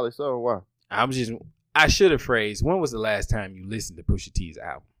 Probably so. Why? I should have phrased, when was the last time you listened to Pusha T's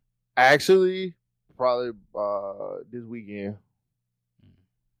album? Actually, probably this weekend.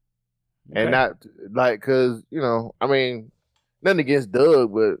 Okay. And not like, cause I mean, nothing against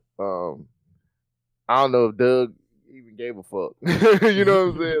Doug, but I don't know if Doug even gave a fuck. You know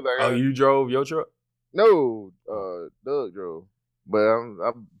what I'm saying? Like, you drove your truck? No, Doug drove. But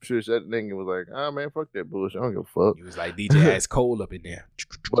I'm sure that nigga was like, ah, man, fuck that bullshit. I don't give a fuck. He was like, DJ Ice Cole up in there.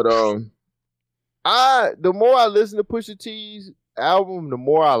 But the more I listen to Pusha T's album, the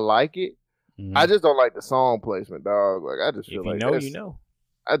more I like it. Mm-hmm. I just don't like the song placement, dog. Like I just feel like you know.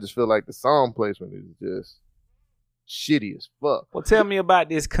 I just feel like the song placement is just shitty as fuck. Well, tell me about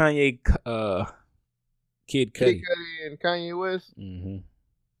this Kanye, Kid Cudi and Kanye West. Mm-hmm.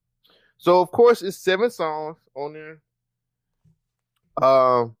 So of course it's 7 songs on there.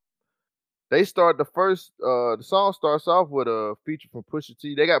 They start the song starts off with a feature from Pusha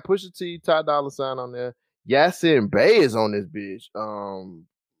T. They got Pusha T, Ty Dolla $ign on there. Yasin Bey is on this bitch.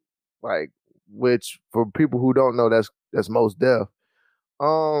 Which for people who don't know, that's Mos Def.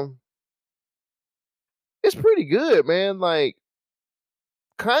 It's pretty good, man. Like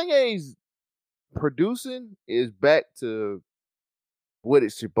Kanye's producing is back to what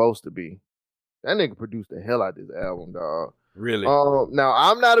it's supposed to be. That nigga produced the hell out of this album, dog. Really? Now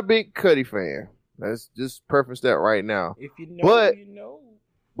I'm not a big Cudi fan. Let's just preface that right now. If you know, you know.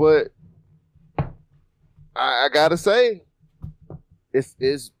 But I gotta say, it's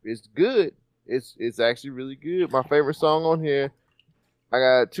good. It's actually really good. My favorite song on here, I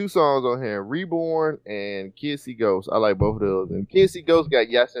got 2 songs on here: Reborn and Kids See Ghosts. I like both of those. And Kids See Ghosts got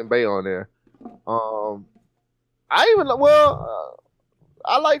Yasin Bey on there. I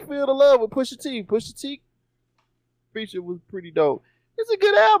like Feel the Love with Pusha T. Pusha T feature was pretty dope. It's a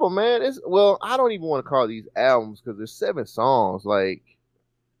good album, man. I don't even want to call these albums because there's 7 songs. Like,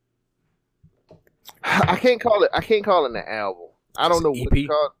 I can't call it an album. I don't know what it's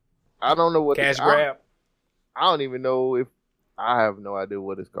called. I don't know what Cash Grab. I don't even know if I have no idea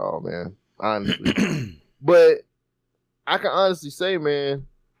what it's called, man. Honestly, but I can honestly say, man,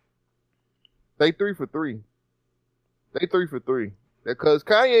 they 3 for 3. They 3 for 3 because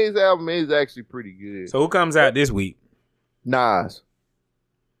Kanye's album is actually pretty good. So who comes out this week? Nas.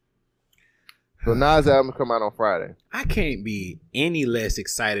 So Nas' album come out on Friday. I can't be any less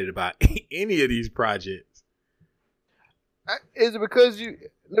excited about any of these projects. Is it because you?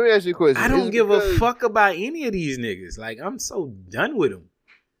 Let me ask you a question. I don't give a fuck about any of these niggas. Like, I'm so done with them.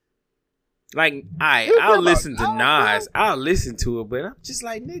 Like, I'll listen to Nas. I'll listen to it, but I'm just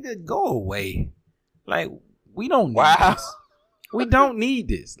like, nigga, go away. Like, we don't need this. We don't need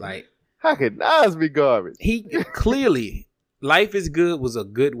this. Like, how could Nas be garbage? He clearly, Life is Good was a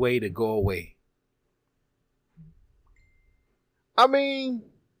good way to go away. I mean,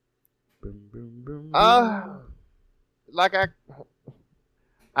 like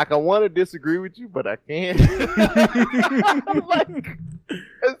I can want to disagree with you, but I can't. Like,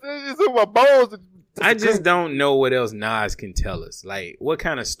 it's in my bones. I just don't know what else Nas can tell us. Like, what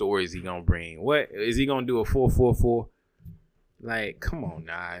kind of story is he gonna bring? What is he gonna do? A 444? Like, come on,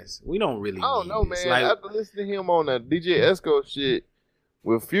 Nas. We don't really. I don't know, man. Like, after listening to him on that DJ Esco shit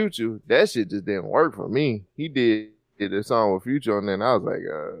with Future, that shit just didn't work for me. He did a song with Future on there, and I was like,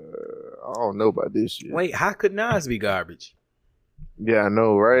 I don't know about this shit. Wait, how could Nas be garbage? Yeah, I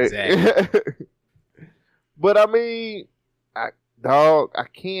know, right? Exactly. But I mean, I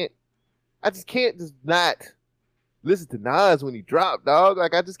just can't not listen to Nas when he dropped, dog.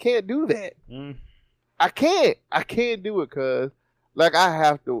 Like, I just can't do that. I can't do it, cause like I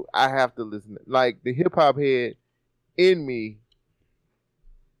have to listen. Like, the hip hop head in me,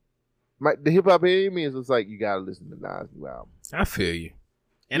 the hip hop head in me is just like, you gotta listen to Nas' new album. I feel you.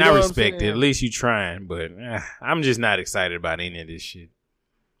 And I respect it. At least you trying, but I'm just not excited about any of this shit.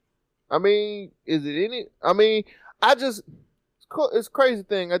 I mean, is it any? I mean, it's a crazy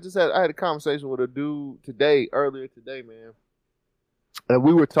thing. I had a conversation with a dude earlier today, man. And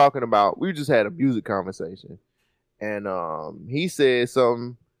we just had a music conversation. And he said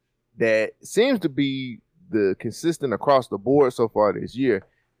something that seems to be the consistent across the board so far this year.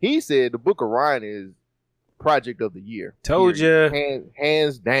 He said the Book of Ryan is project of the year. Told you.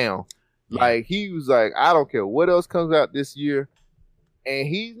 Hands down. Yeah. Like, he was like, I don't care what else comes out this year. And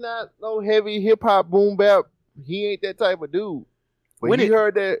he's not no heavy hip hop boom bap. He ain't that type of dude. But when he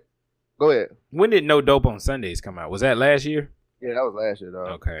heard that, go ahead. When did No Dope on Sundays come out? Was that last year? Yeah, that was last year, dog.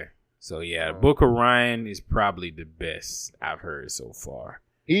 Okay. So yeah, Book of Ryan is probably the best I've heard so far.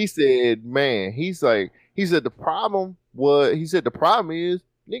 He said, man, he said the problem is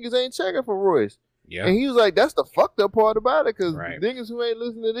niggas ain't checking for Royce. Yeah. And he was like, that's the fucked up part about it, because niggas who ain't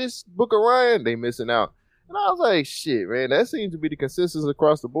listening to this Book of Ryan, they missing out. And I was like, shit, man, that seems to be the consensus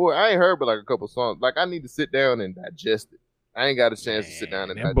across the board. I ain't heard but like a couple songs. Like, I need to sit down and digest it. I ain't got a chance to sit down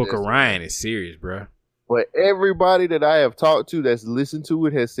and digest it. That Book of Ryan is serious, bro. But everybody that I have talked to that's listened to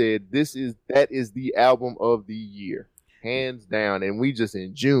it has said that is the album of the year. Hands down. And we just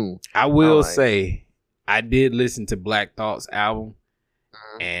in June. I will say, I did listen to Black Thought's album,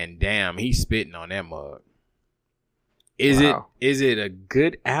 and damn, he's spitting on that mug. Is it a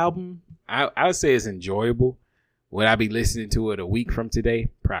good album? I would say it's enjoyable. Would I be listening to it a week from today?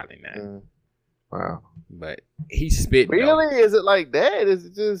 Probably not. Wow. But he's spitting. Really? Though. Is it like that? Is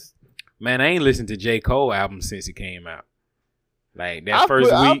it just... Man, I ain't listened to J. Cole album since it came out. Like that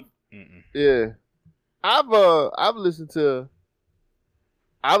first week. Yeah. I've listened to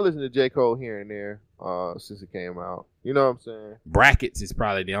J. Cole here and there since it came out. You know what I'm saying? Brackets is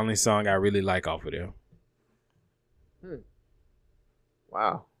probably the only song I really like off of there.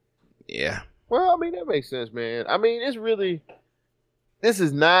 Wow. Yeah. Well, I mean, that makes sense, man. I mean, this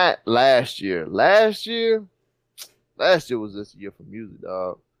is not last year. Last year was this year for music,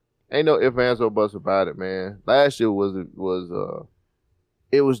 dog. Ain't no ifs, ands, or buts about it, man. Last year was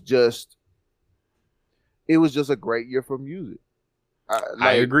just a great year for music.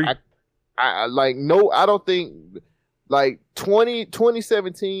 I agree. I don't think like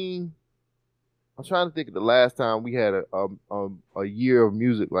 2017. I'm trying to think of the last time we had a year of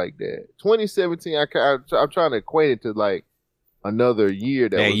music like that. 2017. I'm trying to equate it to like another year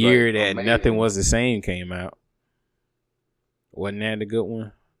that year like, that Nothing Was the Same came out. Wasn't that a good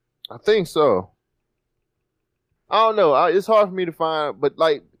one? I think so. I don't know. It's hard for me to find, but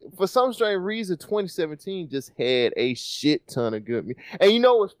like for some strange reason, 2017 just had a shit ton of good music. And you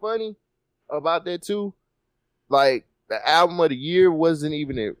know what's funny about that too? Like the album of the year wasn't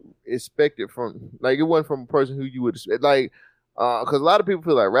even expected from, like it wasn't from a person who you would expect. Like, because a lot of people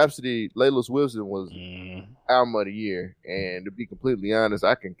feel like Rhapsody, Layla's Wilson was album of the year, and to be completely honest,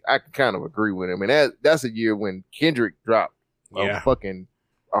 I can kind of agree with him. And that's a year when Kendrick dropped a fucking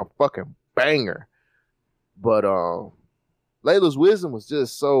banger. But Layla's Wisdom was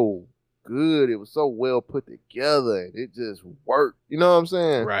just so good. It was so well put together, and it just worked. You know what I'm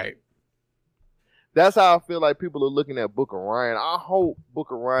saying? Right. That's how I feel like people are looking at Book of Ryan. I hope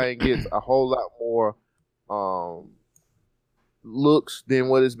Book of Ryan gets a whole lot more looks than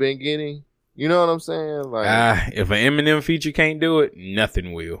what it's been getting. You know what I'm saying? Like, if an Eminem feature can't do it,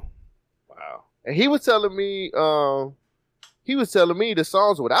 nothing will. Wow. And he was telling me the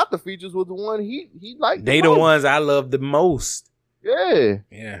songs without the features was the one he liked. They the ones I love the most. Yeah.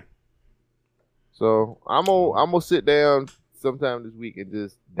 Yeah. So I'm gonna sit down sometime this week and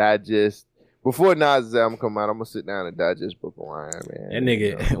just digest. Before Nas' album come out, I'm gonna sit down and digest Book of Ryan, man. That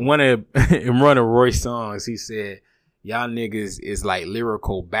nigga, one of Roy's songs, he said, "Y'all niggas is like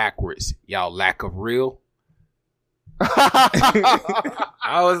lyrical backwards. Y'all lack of real."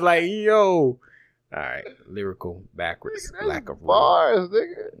 I was like, yo. All right, lyrical backwards, lack of bars,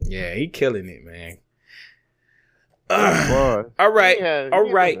 nigga. Yeah, he killing it, man. All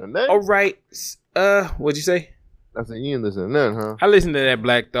right. What'd you say? I said you didn't listen to none, huh? I listened to that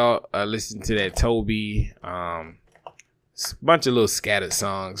Black Thought. I listened to that Toby. Bunch of little scattered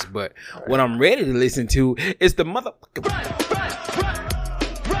songs, but what I'm ready to listen to is the motherfucking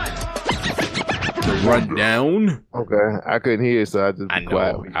The Rundown. Okay, I couldn't hear, so I just I know.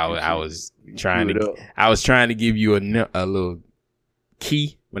 Quiet. I was trying to give you a little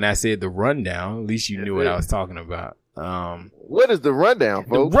key when I said the Rundown. At least you knew what I was talking about. What is the Rundown,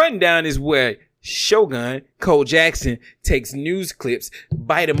 folks? The Rundown is where Shogun Cole Jackson takes news clips,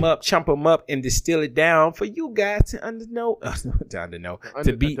 bite them up, chomp them up, and distill it down for you guys to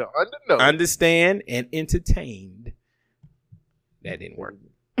understand and entertained. That didn't work.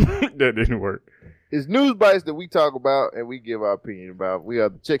 That didn't work. It's news bites that we talk about and we give our opinion about. We are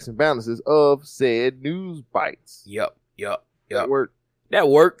the checks and balances of said news bites. Yep. That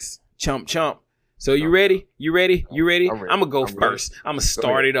works. Chump. So you ready? You ready? I'm going to go first. I'm going to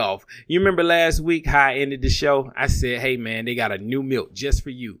start it off. You remember last week how I ended the show? I said, hey, man, they got a new milk just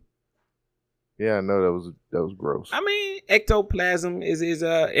for you. Yeah, I know that was gross. I mean, ectoplasm is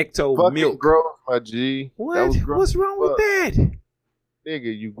ecto fucking milk. Gross, my G. What? What's wrong with that?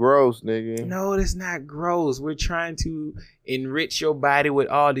 Nigga, you gross, nigga. No, that's not gross. We're trying to enrich your body with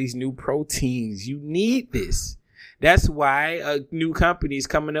all these new proteins. You need this. That's why a new company is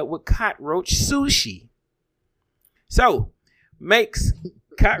coming up with cockroach sushi. So, makes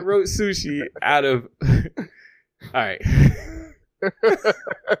cockroach sushi out of... All right.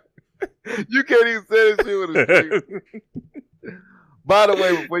 You can't even say this shit with a street. By the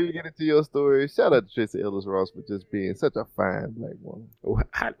way, before you get into your story, shout out to Tracy Ellis Ross for just being such a fine black woman.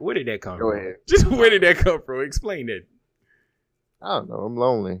 Where did that come from? Go ahead. Just where did that come from? Explain it. I don't know. I'm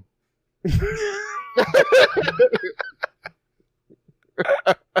lonely.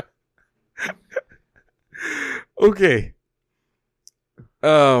 Okay.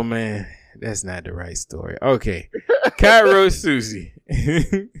 Oh man, that's not the right story. Okay. Cairo Sushi.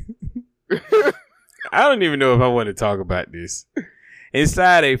 I don't even know if I want to talk about this.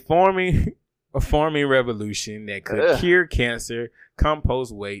 Inside a farming revolution that could cure cancer,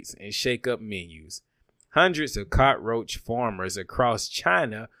 compost waste, and shake up menus, hundreds of cockroach farmers across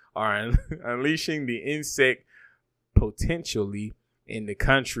China are unleashing the insect potentially in the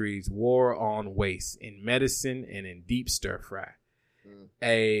country's war on waste in medicine and in deep stir fry.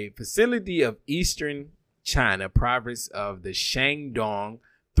 A facility of eastern China province of the Shandong,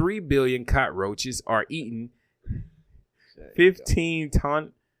 3 billion cockroaches are eaten 15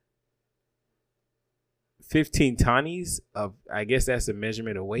 tonnes of, I guess that's a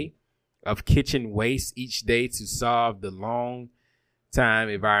measurement of weight, of kitchen waste each day to solve the long time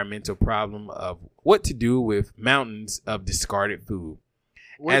environmental problem of what to do with mountains of discarded food.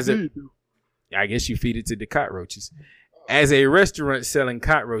 I guess you feed it to the cockroaches. As a restaurant selling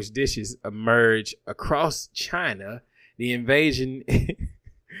cockroach dishes emerge across China, the envisioning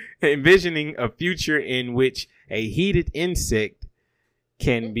a future in which a heated insect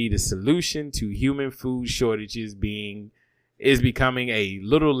can be the solution to human food shortages is becoming a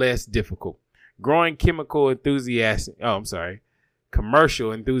little less difficult. Growing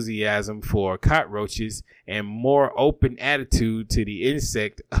commercial enthusiasm for cockroaches and more open attitude to the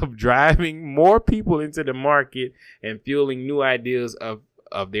insect of driving more people into the market and fueling new ideas of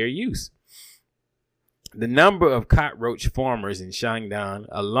their use. The number of cockroach farmers in Shandong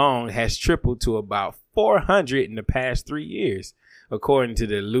alone has tripled to about 400 in the past 3 years, according to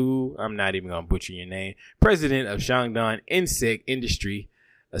the I'm not even going to butcher your name, president of Shandong Insect Industry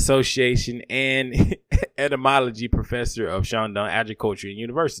Association and etymology professor of Shandong Agriculture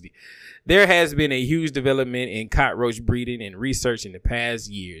University. There has been a huge development in cockroach breeding and research in the past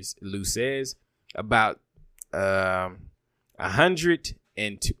years, Liu says. About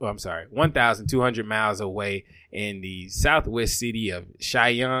 1,200 miles away in the southwest city of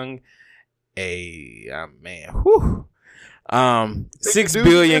Shaiyang, 6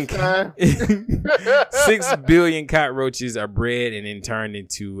 billion cockroaches are bred and then turned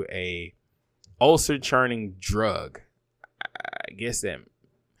into a ulcer churning drug.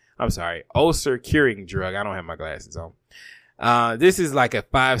 Ulcer curing drug. I don't have my glasses on. This is like a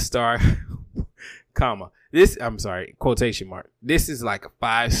 5-star quotation mark. This is like a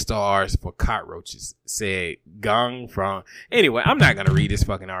 5 stars for cockroaches, said Gong from. Anyway, I'm not going to read this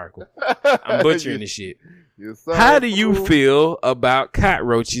fucking article. I'm butchering this shit. How do you feel about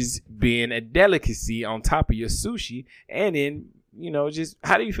cockroaches being a delicacy on top of your sushi? And then, just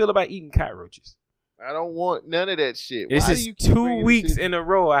how do you feel about eating cockroaches? I don't want none of that shit. This is 2 weeks in a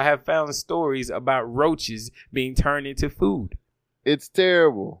row I have found stories about roaches being turned into food. It's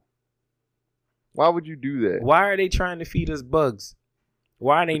terrible. Why would you do that? Why are they trying to feed us bugs?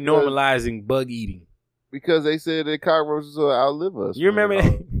 Why are they normalizing bug eating? Because they said that cockroaches will outlive us. You remember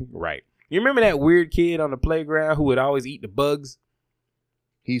that? Right. You remember that weird kid on the playground who would always eat the bugs?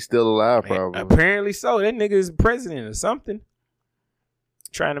 He's still alive, probably. Apparently so. That nigga is president or something.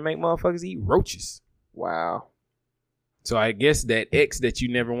 Trying to make motherfuckers eat roaches. Wow. So I guess that ex that you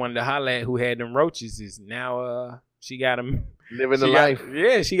never wanted to holler at who had them roaches is now, she got him. Living the life.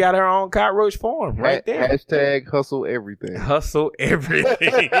 Yeah, she got her own cockroach farm right there. Hashtag hustle everything. Hustle everything.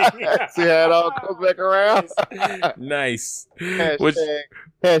 See how it all comes back around? Nice.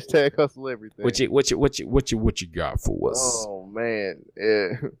 Hashtag hustle everything. What you got for us? Oh man. Yeah.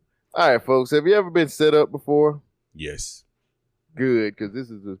 All right, folks. Have you ever been set up before? Yes. Good, because this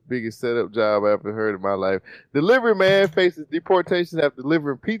is the biggest setup job I've ever heard in my life. Delivery man faces deportation after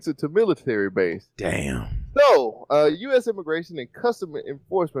delivering pizza to military base. Damn. So, U.S. Immigration and Customs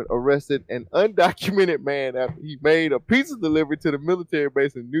Enforcement arrested an undocumented man after he made a pizza delivery to the military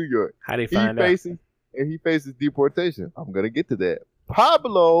base in New York. How they find out? He faces deportation. I'm going to get to that.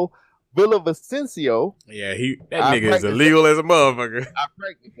 Pablo Villavicencio. Yeah, that nigga is illegal as a motherfucker. I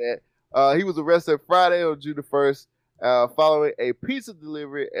practiced that. He was arrested Friday on June the 1st. Following a pizza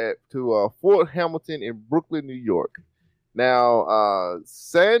delivery to Fort Hamilton in Brooklyn, New York. Now,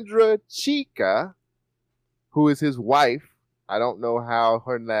 Sandra Chica, who is his wife, I don't know how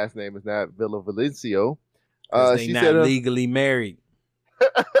her last name is not Villavicencio. She not legally married.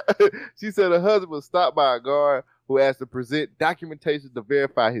 She said her husband was stopped by a guard who asked to present documentation to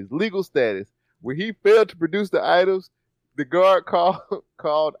verify his legal status. When he failed to produce the items, the guard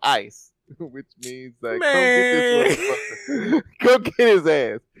called ICE. Which means like, come get his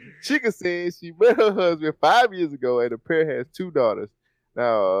ass. Chica says she met her husband 5 years ago and the pair has 2 daughters.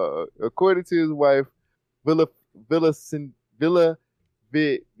 Now, according to his wife, Villavicencio,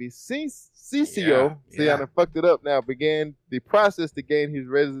 see, I done fucked it up now, began the process to gain his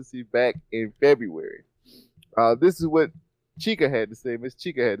residency back in February. This is what Chica had to say. Miss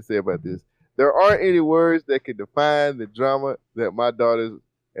Chica had to say about this. There aren't any words that can define the drama that my daughters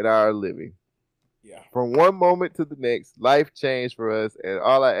and I are living. Yeah. From one moment to the next, life changed for us, and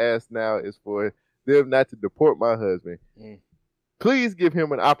all I ask now is for them not to deport my husband. Please give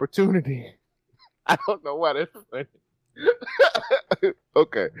him an opportunity. I don't know why that's funny.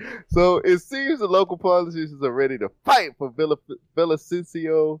 Okay, so it seems the local politicians are ready to fight for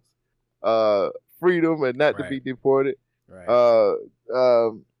Villavicencio's freedom and not to be deported. Right.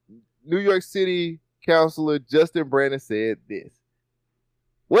 New York City Councilor Justin Brandon said this.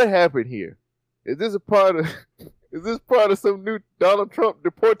 What happened here? Is this part of some new Donald Trump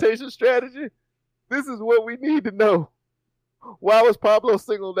deportation strategy? This is what we need to know. Why was Pablo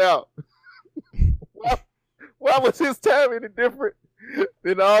singled out? Why was his time any different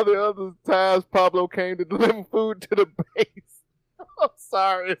than all the other times Pablo came to deliver food to the base? I'm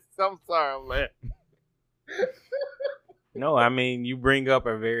sorry, I'm laughing. No, I mean, you bring up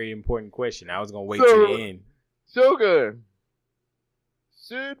a very important question. I was going to wait till the end. Shogun,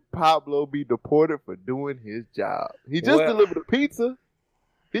 should Pablo be deported for doing his job? He just delivered a pizza.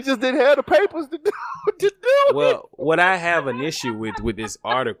 He just didn't have the papers to do it. Well, what I have an issue with this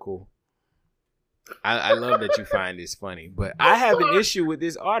article, I love that you find this funny, but I have an issue with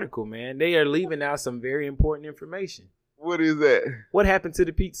this article, man. They are leaving out some very important information. What is that? What happened to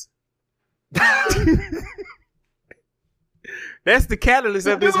the pizza? That's the catalyst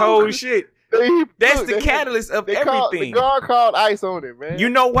of this whole shit. That's the catalyst of everything. The guard called ice on it, man. You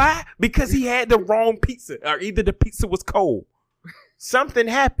know why? Because he had the wrong pizza, or either the pizza was cold. Something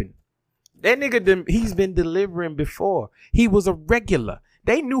happened. That nigga, he's been delivering before. He was a regular.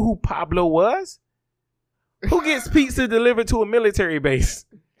 They knew who Pablo was. Who gets pizza delivered to a military base?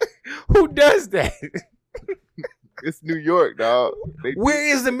 Who does that? It's New York, dog.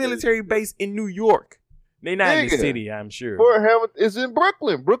 Where is the military base in New York? They not in the city, I'm sure. Fort Hamilton is in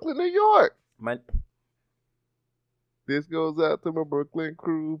Brooklyn, New York. This goes out to my Brooklyn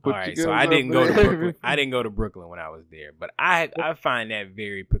crew. All right, so I didn't go to Brooklyn. I didn't go to Brooklyn when I was there, but I find that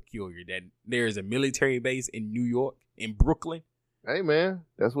very peculiar that there is a military base in New York, in Brooklyn. Hey, man,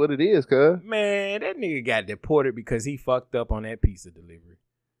 that's what it is, cuz. Man, that nigga got deported because he fucked up on that pizza delivery.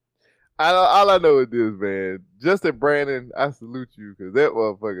 All I know is this, man. Justin Brandon, I salute you because that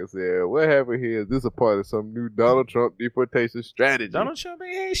motherfucker said, what happened here is this a part of some new Donald Trump deportation strategy. Donald Trump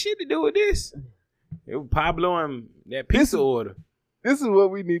ain't had shit to do with this. It was Pablo and that pizza order. This is what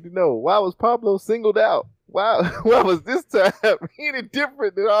we need to know. Why was Pablo singled out? Why was this time any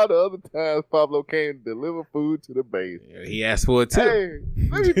different than all the other times Pablo came to deliver food to the base? Yeah, he asked for a tip. Hey,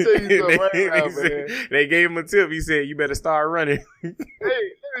 let me tell you something right now, man. They gave him a tip. He said, you better start running. Hey,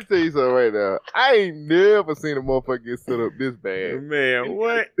 let me tell you something right now. I ain't never seen a motherfucker get set up this bad. Man,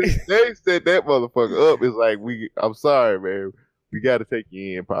 what? They set that motherfucker up. It's like, I'm sorry, man. We got to take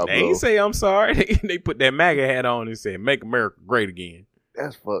you in, Pablo. They ain't say I'm sorry. They put that MAGA hat on and said, make America great again.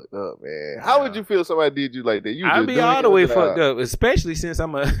 That's fucked up, man. How would you feel if somebody did you like that? I'd be all the way fucked up, especially since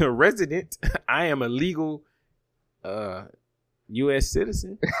I'm a resident. I am a legal U.S.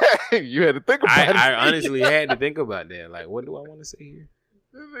 citizen. You had to think about it. I honestly had to think about that. Like, what do I want to say here?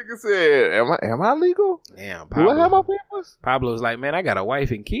 This nigga said, am I legal? Damn, Pablo. Do I have my papers? Pablo's like, man, I got a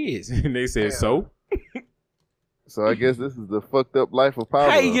wife and kids. And they said, so? So I guess this is the fucked up life of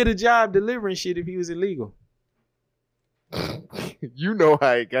Pablo. How you get a job delivering shit if he was illegal? You know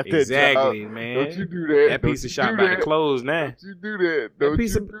how he got that job. Exactly, man. Don't you do that. That piece of shop about to close now. Don't you do that.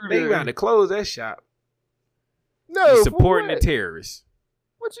 They about to close that shop. No, he's supporting the terrorists.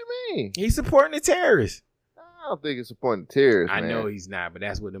 What you mean? He's supporting the terrorists. I don't think he's supporting the terrorists, I know he's not, but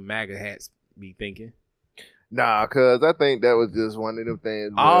that's what the MAGA hats be thinking. Nah, cuz I think that was just one of them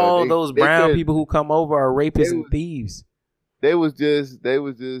things. All those brown people who come over are rapists and thieves. They had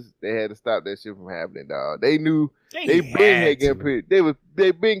to stop that shit from happening, dog. They knew they been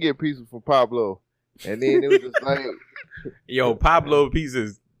getting pieces from Pablo. And then it was just like, yo, Pablo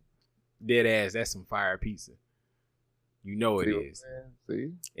pizzas, dead ass, that's some fire pizza. You know it is.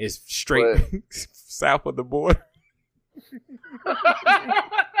 See? It's straight south of the border.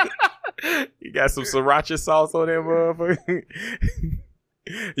 You got some sriracha sauce on that motherfucker.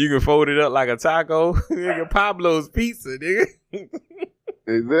 You can fold it up like a taco. Nigga, Pablo's pizza, nigga.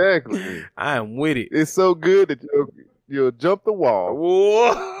 Exactly. I am with it. It's so good that you'll jump the wall.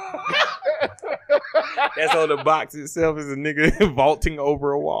 Whoa. That's on the box itself, is a nigga vaulting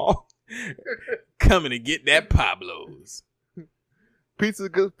over a wall. Coming to get that Pablo's. Pizza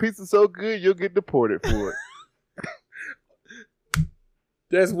so good you'll get deported for it.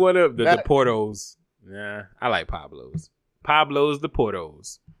 That's one of the Deportos. Nah, I like Pablo's. Pablo's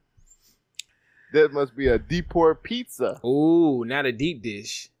Deportos. That must be a deport pizza. Ooh, not a deep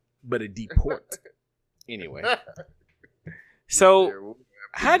dish. but a deport. Anyway. So,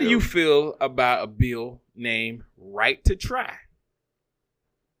 how do you feel about a bill named Right to Try?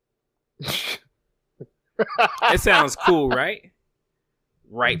 It sounds cool, right?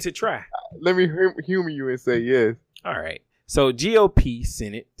 Right to try. Let me humor you and say yes. All right. So GOP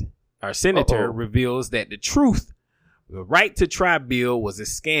senator reveals that the right to try bill was a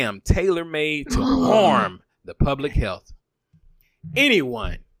scam tailor-made to harm the public health.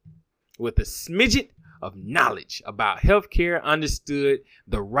 Anyone with a smidget of knowledge about healthcare understood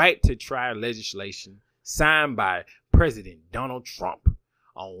the right to try legislation signed by President Donald Trump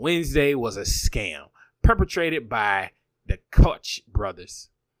on Wednesday was a scam perpetrated by the Koch brothers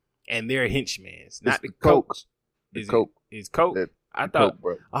and their henchmen. Not the Koch. Is Koch? Is Koch? I thought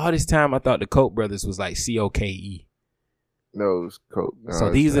all this time I thought the Koch brothers was like COKE. No, it's Koch. No, so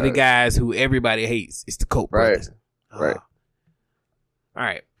these are the guys who everybody hates. It's the Koch brothers. Right. All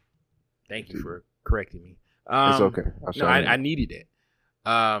right. Thank you for correcting me. It's okay. I needed it.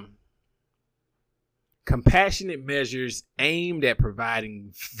 Compassionate measures aimed at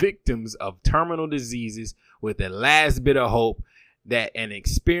providing victims of terminal diseases with the last bit of hope that an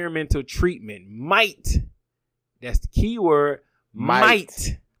experimental treatment might, that's the key word,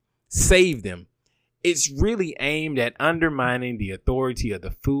 might save them. It's really aimed at undermining the authority of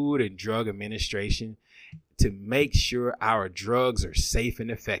the Food and Drug Administration to make sure our drugs are safe and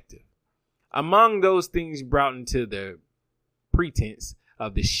effective. Among those things brought into the pretense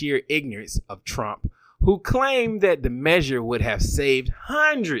of the sheer ignorance of Trump, who claimed that the measure would have saved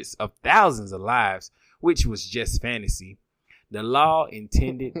hundreds of thousands of lives, which was just fantasy. The law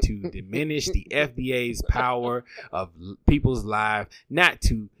intended to diminish the FDA's power of people's lives, not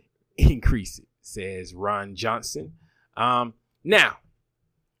to increase it, says Ron Johnson. Now,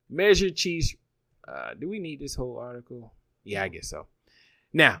 Measure Chiefs, do we need this whole article? Yeah, I guess so.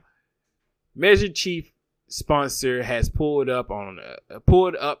 Now, Measure Chief sponsor has pulled up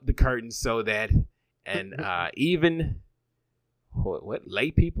the curtain so that even what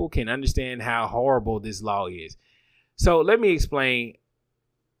lay people can understand how horrible this law is. So let me explain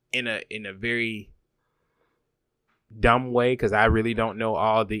in a very dumb way, because I really don't know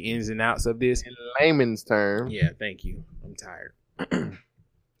all the ins and outs of this. In layman's terms. Yeah, thank you. I'm tired.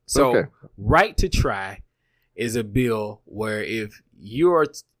 So, Right to Try is a bill where if you're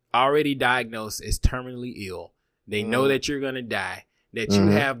already diagnosed as terminally ill, they know that you're going to die, that you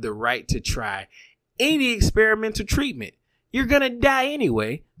have the right to try any experimental treatment. You're going to die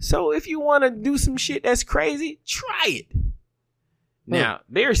anyway. So if you want to do some shit that's crazy, try it. Now,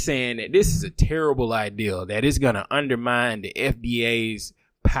 they're saying that this is a terrible idea, that it's going to undermine the FDA's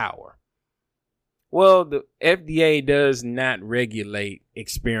power. Well, the FDA does not regulate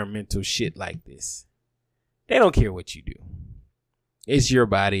experimental shit like this. They don't care what you do. It's your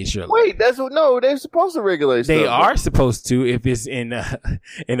body. It's your life. Wait, they're supposed to regulate stuff. They are supposed to if it's in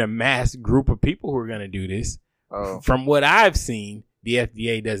a mass group of people who are going to do this. Oh. From what I've seen, the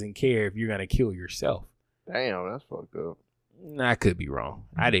FDA doesn't care if you're going to kill yourself. Damn, that's fucked up. I could be wrong.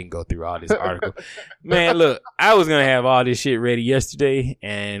 I didn't go through all this article. Man, look, I was going to have all this shit ready yesterday,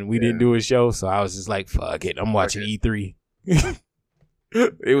 and we didn't do a show, so I was just like, fuck it. I'm watching E3.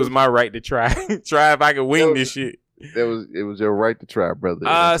 It was my right to try. Try if I could wing this shit. It was your right to try,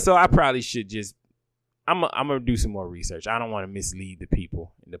 brother. So I probably should just, I'm going to do some more research. I don't want to mislead the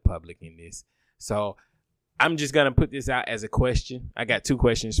people and the public in this. So I'm just going to put this out as a question. I got two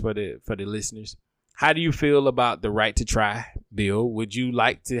questions for the listeners. How do you feel about the right to try bill? Would you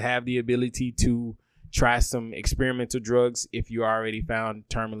like to have the ability to try some experimental drugs if you already found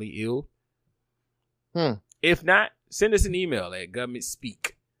terminally ill? If not, send us an email at Government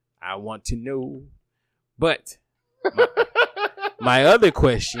Speak. I want to know. But my other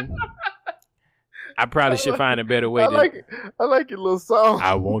question, I probably should find a better way. I like your little song.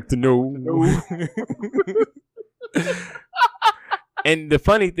 I want to know. And the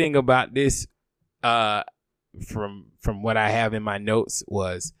funny thing about this, from what I have in my notes,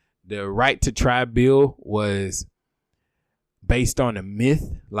 was the right to try bill was based on a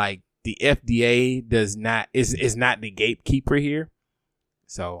myth. Like the FDA is not the gatekeeper here.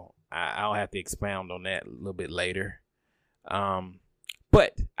 So I'll have to expound on that a little bit later.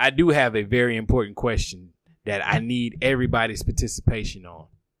 But I do have a very important question that I need everybody's participation on.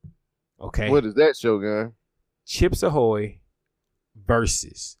 Okay. What is that, Shogun? Chips Ahoy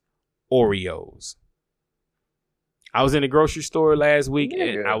versus Oreos. I was in the grocery store last week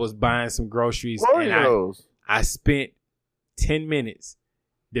and I was buying some groceries. Oreos. And I spent 10 minutes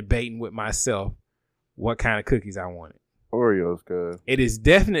debating with myself what kind of cookies I wanted. Oreos, cuz. It is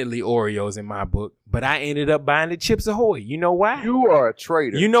definitely Oreos in my book, but I ended up buying the Chips Ahoy. You know why? You are a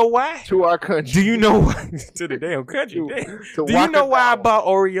traitor. You know why? To our country. Do you know why? To the damn country. Do you know why I bought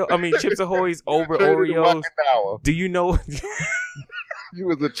Chips Ahoy's over Oreos? Do you know? You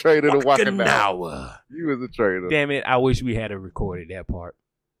was a traitor to Wakinawa. You was a traitor. Damn it! I wish we had recorded that part.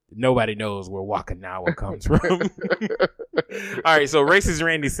 Nobody knows where Wakinawa comes from. All right, so racist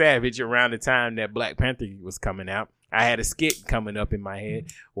Randy Savage, around the time that Black Panther was coming out, I had a skit coming up in my head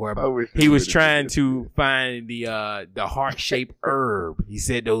where he was trying to find the heart-shaped herb. He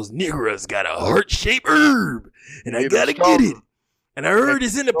said those niggers got a heart-shaped herb, and I gotta get it. And I heard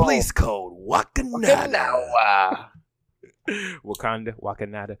it's in a place called Wakanada.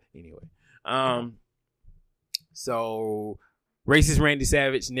 Wakanada. Anyway, so racist Randy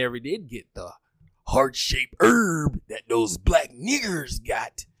Savage never did get the heart-shaped herb that those black niggers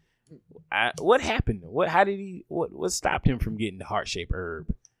got. What happened? What stopped him from getting the heart-shaped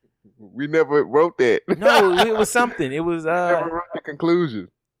herb? We never wrote that. No, it was something. It was we never wrote the conclusion.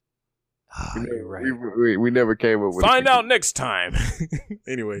 You're right. We never came up with. Find out next time.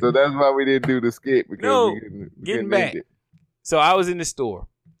 Anyway, so that's why we didn't do the skit because getting back. So I was in the store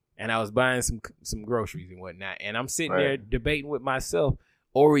and I was buying some groceries and whatnot, and I'm sitting there debating with myself.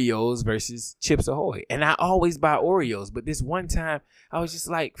 Oreos versus Chips Ahoy. And I always buy Oreos, but this one time I was just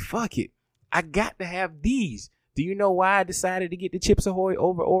like, fuck it. I got to have these. Do you know why I decided to get the Chips Ahoy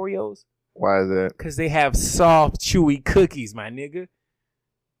over Oreos? Why is that? Because they have soft, chewy cookies, my nigga.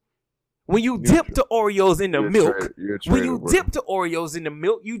 When you dip the Oreos in the milk, dip the Oreos in the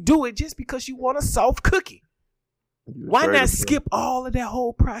milk, you do it just because you want a soft cookie. Why not skip all of that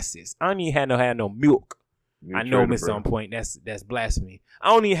whole process? I don't even have no milk. I know, Mr. On Point, that's blasphemy. I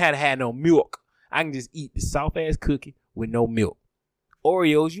don't even have no milk. I can just eat the soft ass cookie with no milk.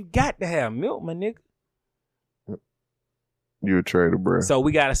 Oreos, you got to have milk, my nigga. You're a traitor, bro. So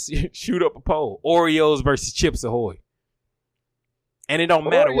we gotta shoot up a poll: Oreos versus Chips Ahoy. And it don't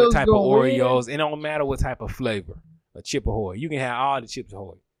matter what type of Oreos. It don't matter what type of flavor. A Chip Ahoy, you can have all the Chips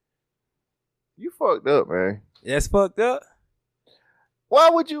Ahoy. You fucked up, man. That's fucked up. Why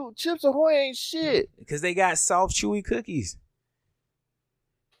would you? Chips Ahoy ain't shit. Because they got soft, chewy cookies.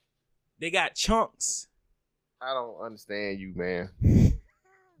 They got chunks. I don't understand you, man.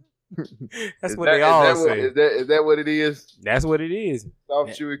 That's what they all say. Is that what it is? That's what it is.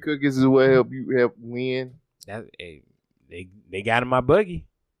 Soft, chewy cookies is what help win. They got in my buggy.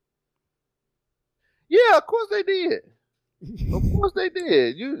 Yeah, of course they did. Of course they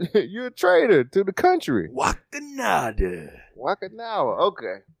did. You're a traitor to the country. Wakanada.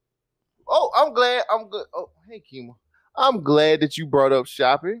 Okay. Oh, I'm glad. I'm good. Oh, hey, Kima. I'm glad that you brought up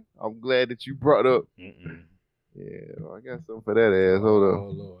shopping. I'm glad that you brought up. Yeah, well, I got something for that ass. Hold on.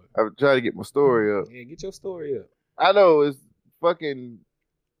 Oh, Lord. I'm trying to get my story up. Yeah, get your story up. I know it's fucking.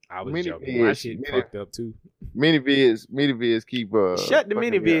 I was joking. My shit fucked up too. Minivids keep shut the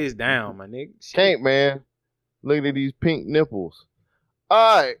minivids down, my nigga. Can't, man. Looking at these pink nipples.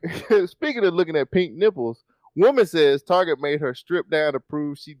 All right. Speaking of looking at pink nipples, woman says Target made her strip down to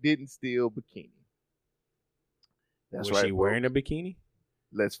prove she didn't steal bikini. Was she wearing a bikini?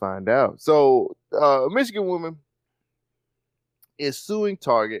 Let's find out. So, a Michigan woman is suing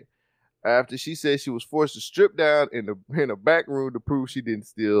Target after she said she was forced to strip down in a back room to prove she didn't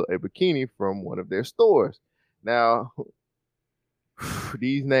steal a bikini from one of their stores. Now,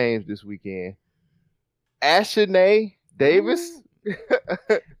 these names this weekend. Ashanae Davis.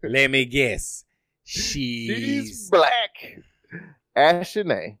 Let me guess. She's black.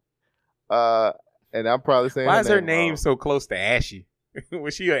 Ashanae. And I'm probably saying why is her name so close to Ashy?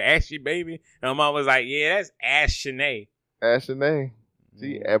 Was she an Ashy baby? And my mom was like, yeah, that's Ashanae. Ashanae.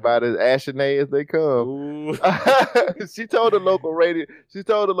 See, about as Ashanae as they come. She told the local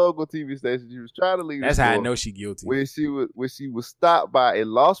TV station she was trying to leave. That's how I know she guilty. When she was stopped by a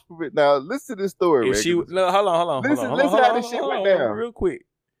loss prevention. Now listen to this story. If she hold on. Listen how this shit went down. Real quick.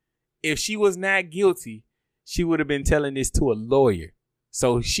 If she was not guilty, she would have been telling this to a lawyer.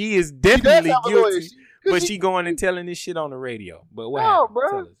 So she is definitely guilty. But she going and telling this shit on the radio. But what happened?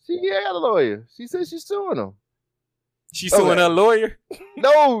 Bro. She had a lawyer. She said she's suing him. She's suing her lawyer?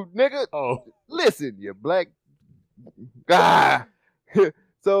 No, nigga. Oh. Listen, you black guy.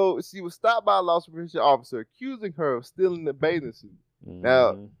 So she was stopped by a loss prevention officer accusing her of stealing the bathing suit. Mm-hmm.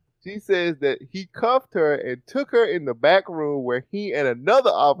 Now, she says that he cuffed her and took her in the back room where he and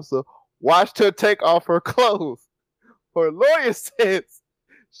another officer watched her take off her clothes. Her lawyer says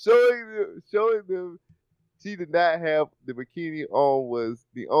showing them she did not have the bikini on was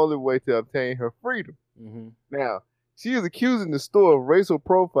the only way to obtain her freedom. Mm-hmm. Now, she is accusing the store of racial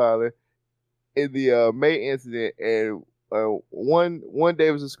profiling in the May incident and one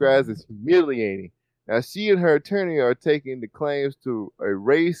day was described as humiliating. Now, she and her attorney are taking the claims to a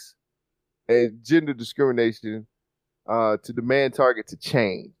race and gender discrimination to demand Target to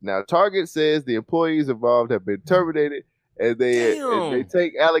change. Now, Target says the employees involved have been terminated and they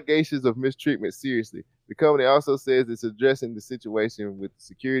take allegations of mistreatment seriously. The company also says it's addressing the situation with the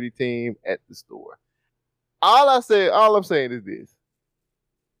security team at the store. All I'm saying is this.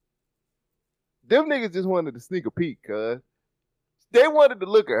 Them niggas just wanted to sneak a peek, cuz. They wanted to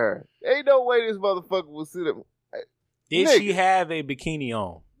look at her. Ain't no way this motherfucker will sit up. Did she have a bikini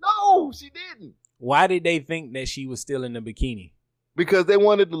on? No, she didn't. Why did they think that she was still in the bikini? Because they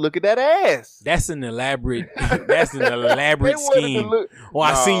wanted to look at that ass. That's an elaborate scheme.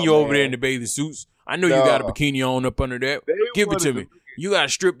 I seen you over there in the bathing suits. I know you got a bikini on up under that. Give it to me. You got to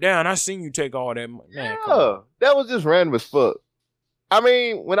strip down. I seen you take all that. Man, yeah, that was just random as fuck. I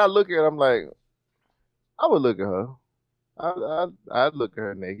mean, when I look at her, I'm like, I would look at her. I'd look at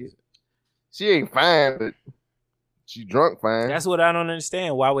her naked. She ain't fine, but she drunk fine. That's what I don't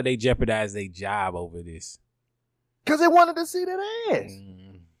understand. Why would they jeopardize their job over this? Because they wanted to see that ass.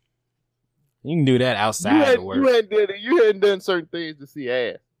 You can do that outside of work. You hadn't done certain things to see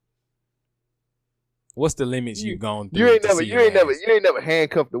ass. What's the limits you've gone through? You ain't never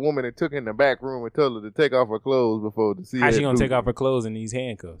handcuffed a woman and took her in the back room and told her to take off her clothes before to see. How's she gonna take off her clothes in these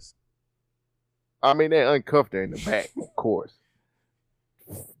handcuffs? I mean, they uncuffed her in the back, of course.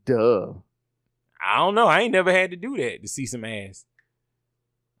 Duh. I don't know. I ain't never had to do that to see some ass.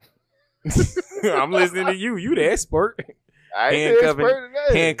 I'm listening to you. You the expert.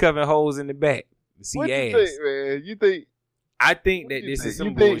 Handcuffing holes in the back to see ass. You think, man? You think? I think that this is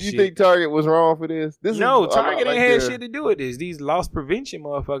some bullshit. You think Target was wrong for this? No, Target ain't had shit to do with this. These loss prevention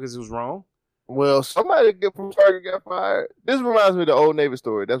motherfuckers was wrong. Well, somebody from Target got fired. This reminds me of the Old Navy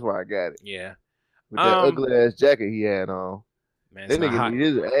story. That's why I got it. Yeah. With that ugly ass jacket he had on. Man, that nigga need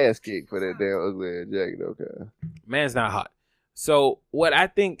his ass kicked for that damn ugly ass jacket. Okay. Man's not hot. So what I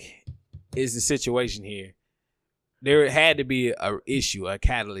think is the situation here, there had to be a issue, a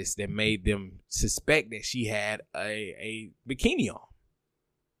catalyst that made them suspect that she had a bikini on.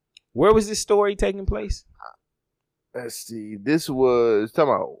 Where was this story taking place? Let's see. This was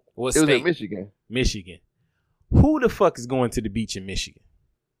talking about. What it state? Was in Michigan. Michigan. Who the fuck is going to the beach in Michigan?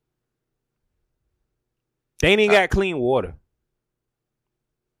 They ain't got clean water.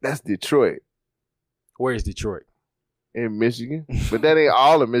 That's Detroit. Where's Detroit? In Michigan. But that ain't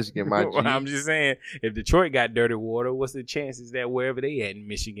all of Michigan, my G. Well, I'm just saying, if Detroit got dirty water, what's the chances that wherever they at in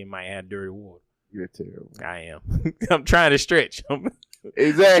Michigan might have dirty water? You're terrible. I am. I'm trying to stretch.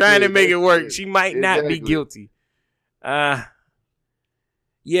 Exactly. Trying to make it work. She might not be guilty. Yeah,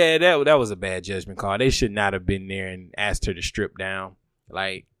 that was a bad judgment call. They should not have been there and asked her to strip down.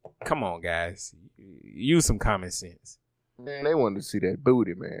 Like, come on, guys. Use some common sense. Man, they wanted to see that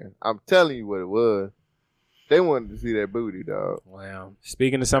booty, man. I'm telling you what it was. They wanted to see that booty, dog. Well,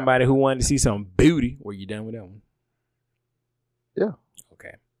 speaking of somebody who wanted to see some booty, were you done with that one? Yeah.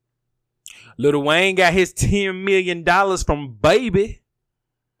 Okay. Lil Wayne got his $10 million from Baby.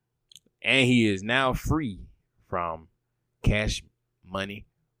 And he is now free from Cash Money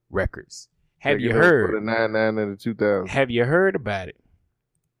Records. Have you heard? For the 99 and the 2000. Have you heard about it?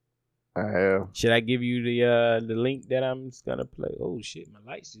 I have. Should I give you the link that I'm just gonna play? Oh shit, my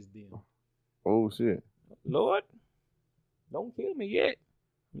lights just dim. Oh shit. Lord, don't kill me yet.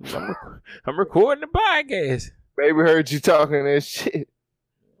 I'm recording the podcast. Baby heard you talking that shit.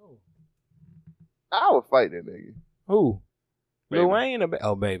 I would fight that nigga. Who? Lil Wayne?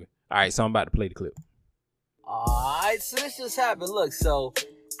 Oh, Baby. All right, so I'm about to play the clip. All right, so this just happened. Look, so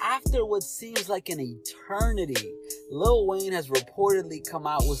after what seems like an eternity, Lil Wayne has reportedly come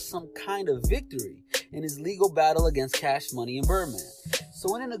out with some kind of victory in his legal battle against Cash Money and Birdman.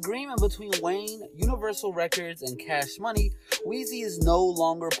 So in an agreement between Wayne, Universal Records, and Cash Money, Weezy is no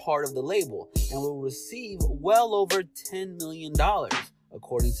longer part of the label and will receive well over $10 million,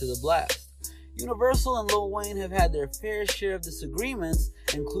 according to The Blast. Universal and Lil Wayne have had their fair share of disagreements,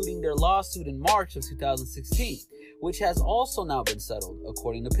 including their lawsuit in March of 2016, which has also now been settled,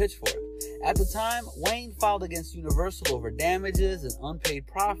 according to Pitchfork. At the time, Wayne filed against Universal over damages and unpaid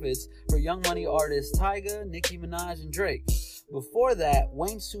profits for Young Money artists Tyga, Nicki Minaj, and Drake. Before that,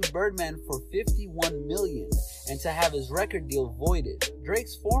 Wayne sued Birdman for $51 million and to have his record deal voided.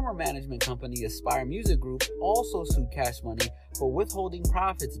 Drake's former management company, Aspire Music Group, also sued Cash Money for withholding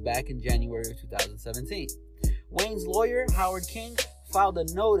profits back in January of 2017. Wayne's lawyer, Howard King, filed a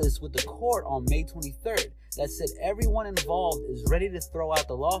notice with the court on May 23rd that said everyone involved is ready to throw out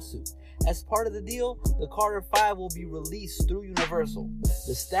the lawsuit. As part of the deal, the Carter 5 will be released through Universal.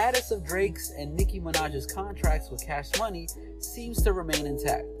 The status of Drake's and Nicki Minaj's contracts with Cash Money seems to remain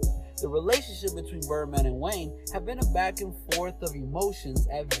intact. The relationship between Birdman and Wayne have been a back and forth of emotions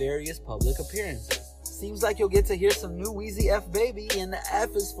at various public appearances. Seems like you'll get to hear some new Weezy F Baby, and the F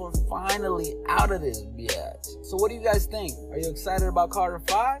is for finally out of this bitch. So what do you guys think? Are you excited about Carter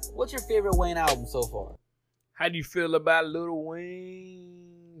 5? What's your favorite Wayne album so far? How do you feel about Lil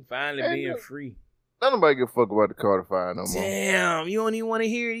Wayne finally being free? Nobody give a fuck about the Carter 5 no more. Damn, you don't even want to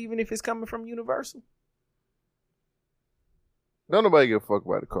hear it even if it's coming from Universal? Nobody give a fuck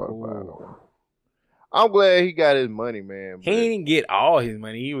about the Carter 5 no more. I'm glad he got his money, man. He didn't get all his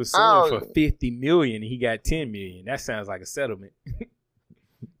money. He was suing for $50 million and he got $10 million. That sounds like a settlement.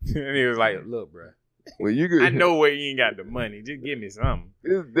 And he was like, look, bro. Well, you could, I know where you ain't got the money. Just give me something.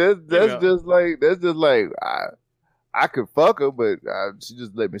 That's just like I could fuck her, but she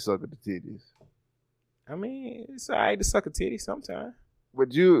just let me suck at the titties. I mean, it's all right to suck a titty sometime.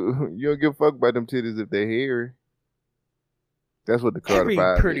 But you don't give a fuck about them titties if they hairy. That's what the Carter 5 is.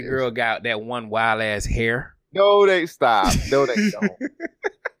 Every pretty girl got that one wild ass hair. No, they stop. No, they don't. No,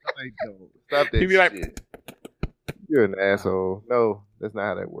 they don't. Stop that shit. Like, you're an asshole. No, that's not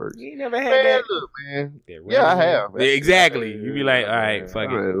how that works. You never had that. Look, man. Yeah, I have. Yeah, exactly. You be like, all right, fuck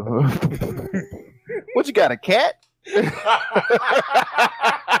it. What, you got a cat?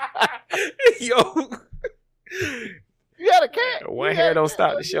 Yo. You got a cat. One hair don't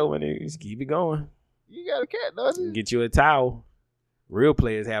stop the show, and just keep it going. You got a cat, doesn't you? Get you a towel. Real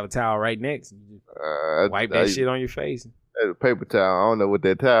players have a towel right next. Wipe that shit on your face. A paper towel. I don't know what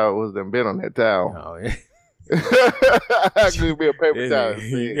that towel was. Done been on that towel. Oh, yeah. I could be a paper towel.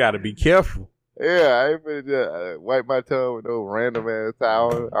 You got to be careful. Yeah, I ain't been just wipe my tongue with no random ass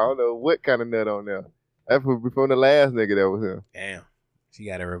towel. I don't know what kind of nut on there. That's from the last nigga that was here. Damn. She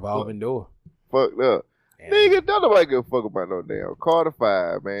got a revolving door. Fucked up. Damn. Nigga, don't nobody give a fuck about no damn Carter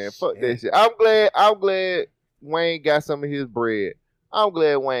 5, man. Fuck that shit. I'm glad Wayne got some of his bread. I'm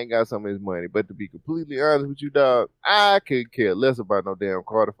glad Wayne got some of his money. But to be completely honest with you, dog, I could care less about no damn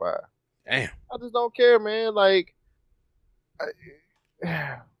Carter 5. Damn. I just don't care, man. Like,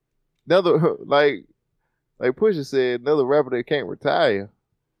 another, like Pusha said, another rapper that can't retire.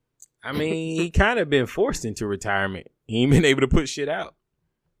 I mean, he kind of been forced into retirement. He ain't been able to put shit out.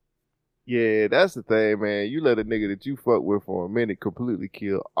 Yeah, that's the thing, man. You let a nigga that you fuck with for a minute completely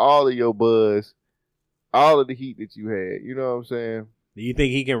kill all of your buzz, all of the heat that you had. You know what I'm saying? Do you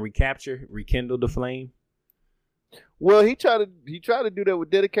think he can rekindle the flame? Well, he tried to do that with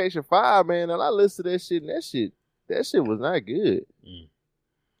Dedication 5, man, and I listened to that shit, and that shit was not good.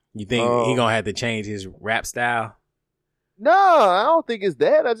 You think he gonna have to change his rap style? No, I don't think it's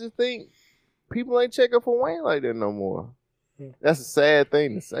that. I just think people ain't checking for Wayne like that no more. That's a sad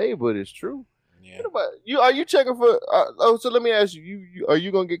thing to say, but it's true. Yeah. Are you checking for? So let me ask you. Are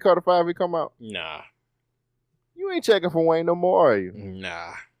you gonna get Carter 5 if he come out? Nah. You ain't checking for Wayne no more, are you? Nah.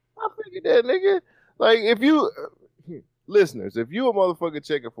 I figured that, nigga. Like, if you listeners, if you a motherfucker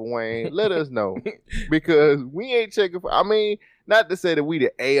checking for Wayne, let us know, because we ain't checking for. I mean, not to say that we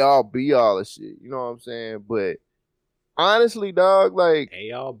the A all B all of shit. You know what I'm saying? But honestly, dog, like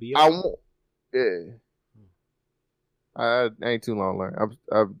A all B all. I want. Yeah. I ain't too long learned.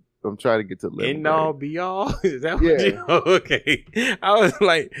 I'm trying to get to level. End all be all? Is that what you? Okay. I was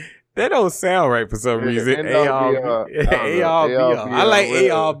like, that don't sound right for some reason. A all be all. I like A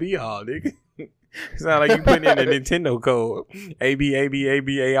all be all, nigga. Sound like you putting in the Nintendo code. A B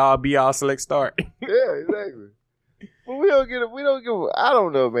A all B all select start. Yeah, exactly. But we don't get I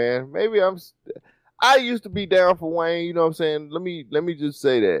don't know, man. Maybe I used to be down for Wayne, you know what I'm saying? Let me just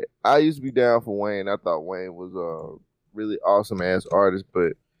say that. I used to be down for Wayne. I thought Wayne was a really awesome ass artist,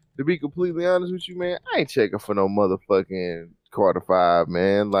 but to be completely honest with you, man, I ain't checking for no motherfucking Carter 5,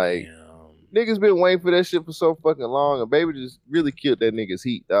 man. Like, niggas been waiting for that shit for so fucking long, and Baby just really killed that nigga's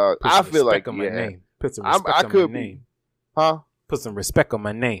heat, dog. I feel like, on my name. Put some respect on my name. Huh? Put some respect on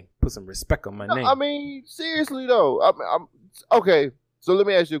my name. Put some respect on my name. I mean, seriously though. I'm okay. So let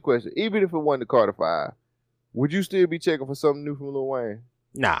me ask you a question. Even if it wasn't the Carter 5, would you still be checking for something new from Lil Wayne?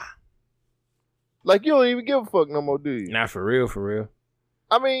 Nah. Like, you don't even give a fuck no more, do you? Not for real, for real.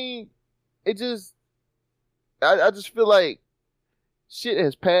 I mean, it just, I just feel like shit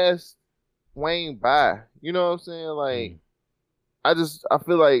has passed Wayne by. You know what I'm saying? Like, I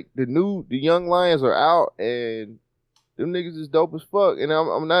feel like the young lions are out, and them niggas is dope as fuck. And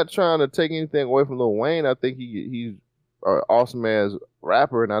I'm not trying to take anything away from Lil Wayne. I think he's an awesome ass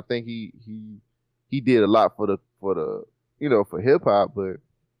rapper, and I think he did a lot for the for hip hop, but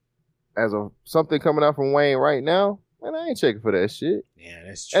as something coming out from Wayne right now, man, I ain't checking for that shit. Yeah,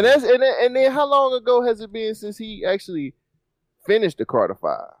 that's true. And then how long ago has it been since he actually finished the Carter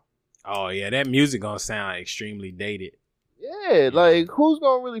 5? Oh yeah, that music gonna sound extremely dated. Yeah, like who's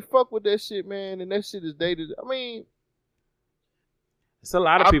gonna really fuck with that shit, man? And that shit is dated. I mean, it's a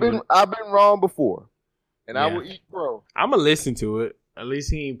lot of people. I've been wrong before, and I will eat crow. I'm gonna listen to it. At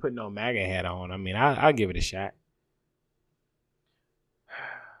least he ain't putting no MAGA hat on. I mean, I'll give it a shot.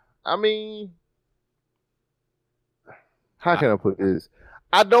 I mean, how can I put this?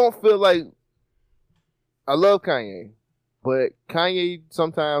 I don't feel like I love Kanye, but Kanye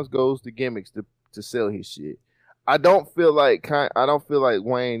sometimes goes to gimmicks to sell his shit. I don't feel like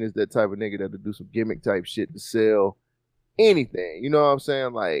Wayne is that type of nigga that'll do some gimmick type shit to sell anything. You know what I'm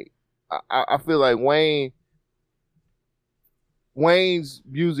saying? Like I feel like Wayne's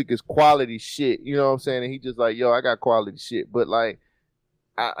music is quality shit. You know what I'm saying? And he just like, yo, I got quality shit. But like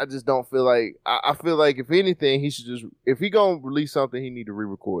I just don't feel like I feel like if anything, he should just if he gonna release something, he need to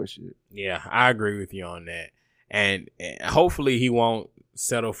re-record shit. Yeah, I agree with you on that. And hopefully he won't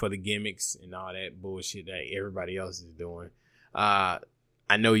settle for the gimmicks and all that bullshit that everybody else is doing. I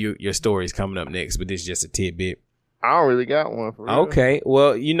know your story is coming up next, but this is just a tidbit. I don't really got one for real. Okay,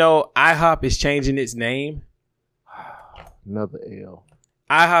 well, IHOP is changing its name. Another L.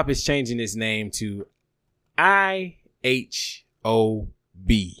 IHOP is changing its name to IHOB.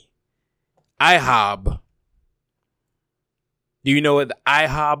 IHOB. Do you know what the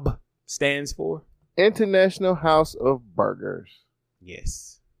IHOB stands for? International House of Burgers.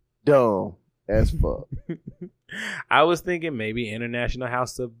 Yes. Dumb as fuck. I was thinking maybe International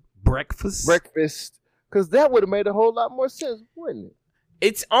House of Breakfast. Breakfast. Because that would have made a whole lot more sense, wouldn't it?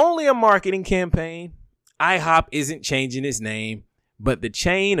 It's only a marketing campaign. IHOP isn't changing its name, but the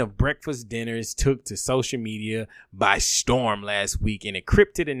chain of breakfast dinners took to social media by storm last week in a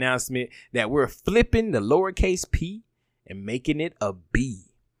cryptic announcement that we're flipping the lowercase p and making it a B.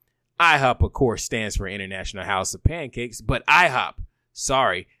 IHOP, of course, stands for International House of Pancakes, but IHOP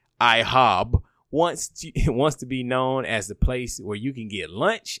wants to be known as the place where you can get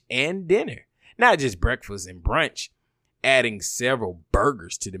lunch and dinner, not just breakfast and brunch, adding several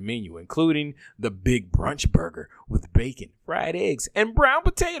burgers to the menu, including the Big Brunch Burger with bacon, fried eggs, and brown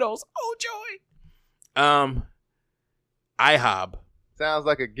potatoes. Oh, joy. IHOB. Sounds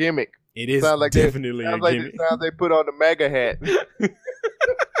like a gimmick. It is definitely a gimmick. It sounds they put on the MAGA hat.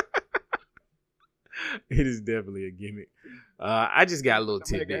 It is definitely a gimmick. I just got a little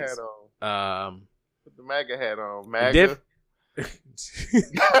tidbits. Put the MAGA hat on. MAGA.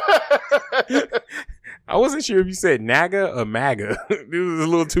 I wasn't sure if you said NAGA or MAGA. This was a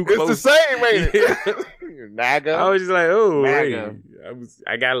little too close. It's the same, ain't it? NAGA. I was just like, oh, MAGA. Wait.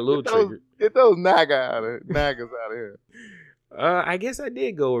 I got a little triggered. Get those NAGAs out of here. I guess I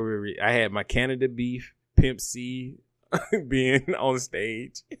did go over it. I had my Canada beef, Pimp C being on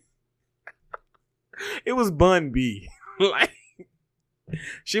stage. It was Bun B. Like,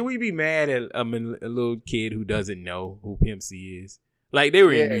 should we be mad at a little kid who doesn't know who Pimp C is? Like, they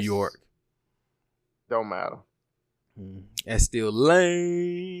were in New York. Don't matter. That's still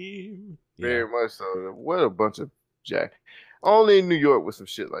lame. Very much so. What a bunch of jack. Only in New York with some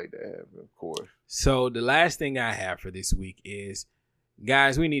shit like that happen, of course. So the last thing I have for this week is,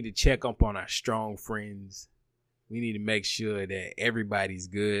 guys, we need to check up on our strong friends. We need to make sure that everybody's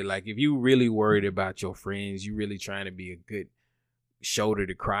good. Like, if you really worried about your friends, you really trying to be a good shoulder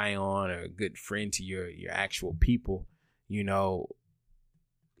to cry on or a good friend to your actual people,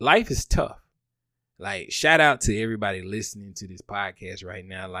 life is tough. Like, shout out to everybody listening to this podcast right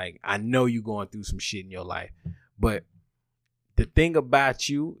now. Like, I know you're going through some shit in your life, but the thing about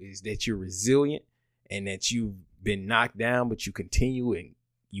you is that you're resilient and that you've been knocked down, but you continue and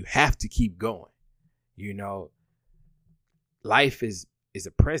you have to keep going. Life is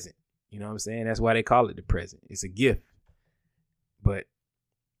a present. You know what I'm saying? That's why they call it the present. It's a gift. But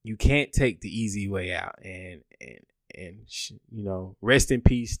you can't take the easy way out. And rest in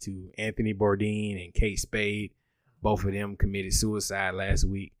peace to Anthony Bourdain and Kate Spade. Both of them committed suicide last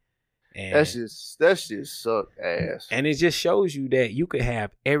week. And that shit suck ass. And it just shows you that you could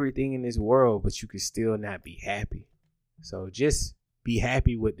have everything in this world, but you could still not be happy. So just be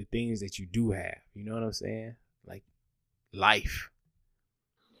happy with the things that you do have. You know what I'm saying? Like life.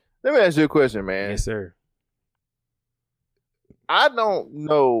 Let me ask you a question, man. Yes, sir. I don't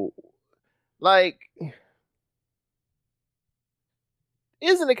know. Like,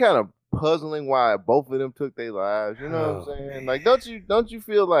 isn't it kind of puzzling why both of them took their lives? You know what I'm saying? Like, don't you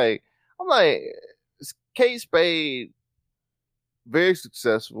feel like, I'm like, Kate Spade, very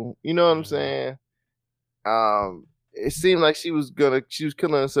successful. You know what I'm saying? it seemed like she was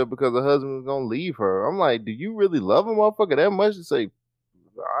killing herself because her husband was gonna leave her. I'm like, do you really love a motherfucker that much to say,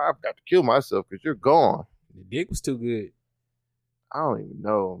 I've got to kill myself because you're gone? The dick was too good. I don't even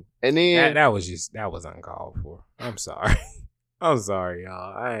know. And then that was uncalled for. I'm sorry. I'm sorry,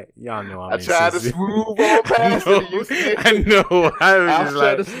 y'all. Y'all know I'm tried to smooth on past it. I know. I was just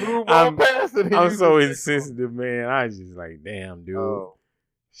like, to smooth on past it. I'm so insensitive, man. I was just like, damn, dude.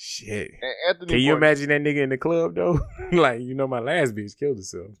 Shit. Can you imagine that nigga in the club though? Like, my last bitch killed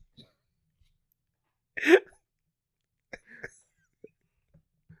herself.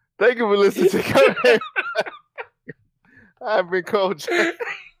 Thank you for listening to I've been Coach.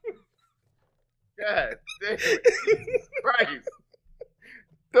 God damn it. Christ.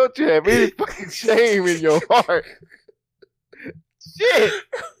 Don't you have any fucking shame in your heart? Shit.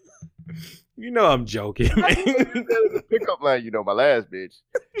 I'm joking, man. Pick up line, my last bitch.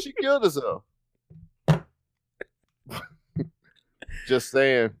 She killed herself. Just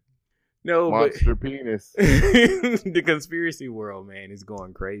saying. No, monster penis. The conspiracy world, man, is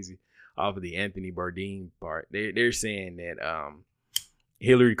going crazy off of the Anthony Bourdain part. They're saying that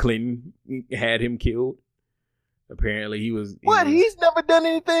Hillary Clinton had him killed. Apparently, he was. He's never done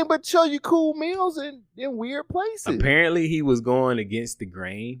anything but show you cool meals in weird places. Apparently, he was going against the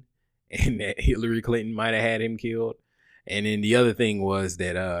grain, and that Hillary Clinton might have had him killed. And then the other thing was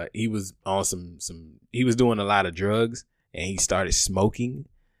that he was on he was doing a lot of drugs, and he started smoking,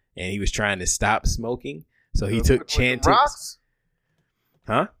 and he was trying to stop smoking. So he took Chantix.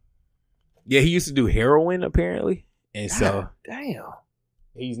 Huh? Yeah, he used to do heroin apparently, and so damn.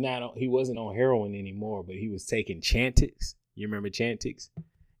 He wasn't on heroin anymore, but he was taking Chantix. You remember Chantix?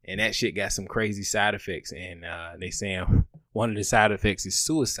 And that shit got some crazy side effects. And they saying one of the side effects is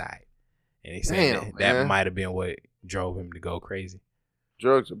suicide. And they saying that might have been what drove him to go crazy.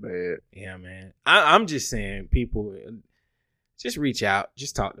 Drugs are bad. Yeah, man. I'm just saying, people, just reach out.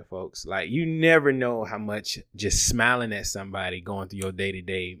 Just talk to folks. Like, you never know how much just smiling at somebody going through your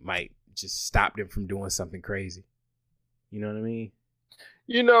day-to-day might just stop them from doing something crazy. You know what I mean?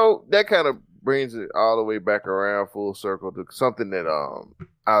 That kind of brings it all the way back around full circle to something that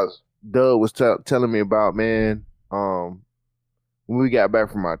Doug was telling me about, man. When we got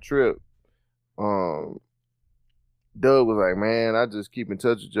back from our trip, Doug was like, man, I just keep in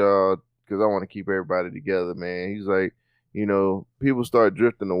touch with y'all because I want to keep everybody together, man. He's like, people start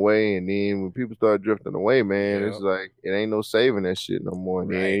drifting away, and then when people start drifting away, man, it's like it ain't no saving that shit no more.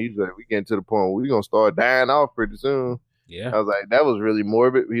 And then he's like, we getting to the point where we gonna start dying off pretty soon. Yeah, I was like, that was really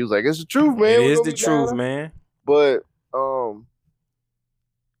morbid. He was like, it's the truth, man. It is the truth, man. But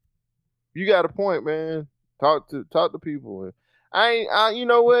you got a point, man. Talk to people. You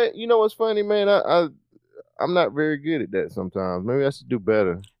know what? You know what's funny, man? I'm not very good at that sometimes. Maybe I should do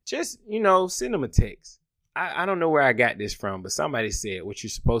better. Just send them a text. I don't know where I got this from, but somebody said what you're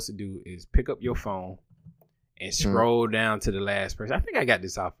supposed to do is pick up your phone and scroll down to the last person. I think I got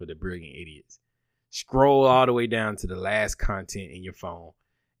this off of the Brilliant Idiots. Scroll all the way down to the last content in your phone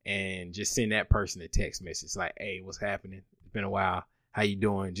and just send that person a text message like, hey, what's happening? It's been a while. How you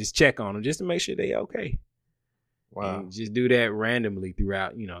doing? Just check on them just to make sure they okay. Wow. And just do that randomly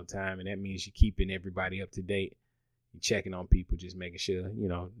throughout, time. And that means you're keeping everybody up to date. You're checking on people, just making sure,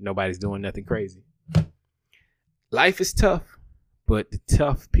 nobody's doing nothing crazy. Life is tough, but the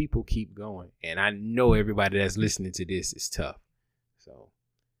tough people keep going. And I know everybody that's listening to this is tough. So.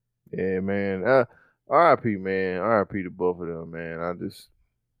 Yeah, man. R.I.P. man. R.I.P. to both of them, man.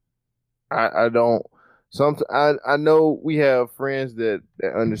 I know we have friends that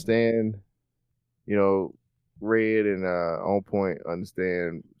understand, Red and On Point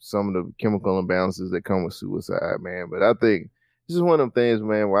understand some of the chemical imbalances that come with suicide, man. But I think this is one of them things,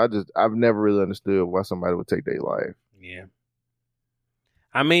 man, where I've never really understood why somebody would take their life. Yeah.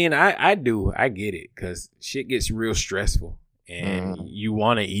 I mean, I do. I get it because shit gets real stressful and you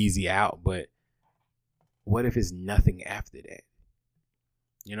want to easy out, but what if it's nothing after that?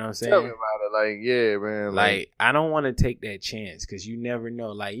 You know what I'm saying? Tell me about it. Like, yeah, man. Like I don't want to take that chance because you never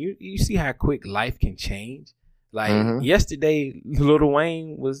know. Like, you see how quick life can change. Like, yesterday, Lil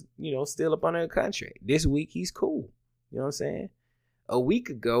Wayne was, still up under a contract. This week, he's cool. You know what I'm saying? A week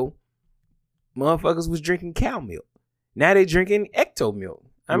ago, motherfuckers was drinking cow milk. Now they drinking ecto milk.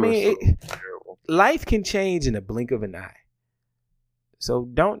 I mean, life can change in a blink of an eye. So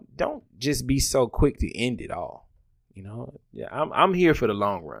don't just be so quick to end it all. Yeah, I'm here for the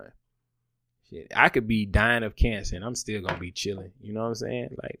long run. Shit, I could be dying of cancer and I'm still gonna be chilling. You know what I'm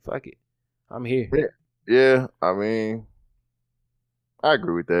saying? Like, fuck it, I'm here. Yeah, I mean, I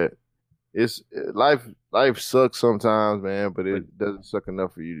agree with that. it's life sucks sometimes, man, but it doesn't suck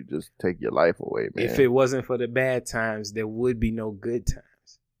enough for you to just take your life away, man. If it wasn't for the bad times, there would be no good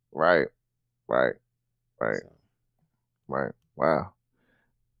times. Right. Wow.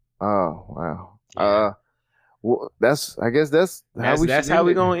 Oh, wow. Yeah. Well, I guess that's how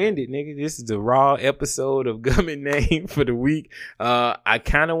we gonna end it, nigga. This is the raw episode of Government Name for the week. I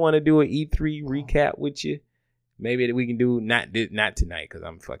kind of want to do an E3 recap with you. Maybe we can do not tonight because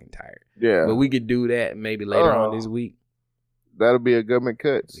I'm fucking tired. Yeah, but we could do that maybe later on this week. That'll be a Government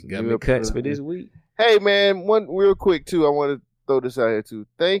Cuts. Government Cuts for this week. Hey man, one real quick too. I want to throw this out here too.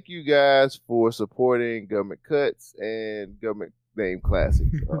 Thank you guys for supporting Government Cuts and Government Name Classic.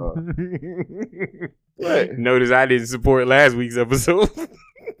 What? Notice I didn't support last week's episode.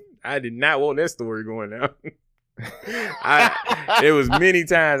 I did not want that story going out. It was many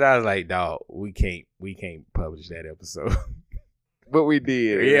times I was like, dog, we can't publish that episode. But we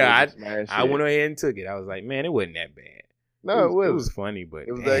did. Yeah, I went ahead and took it. I was like, man, it wasn't that bad. No, it was funny, but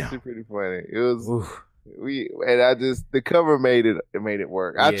it was actually pretty funny. It was. Oof. The cover made it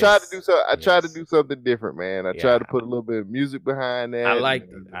work. I tried to do something different, man. I tried to put a little bit of music behind that. I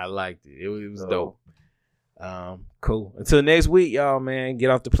liked it. It was dope. Cool. Until next week, y'all, man. Get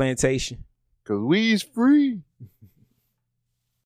off the plantation. 'Cause we's free.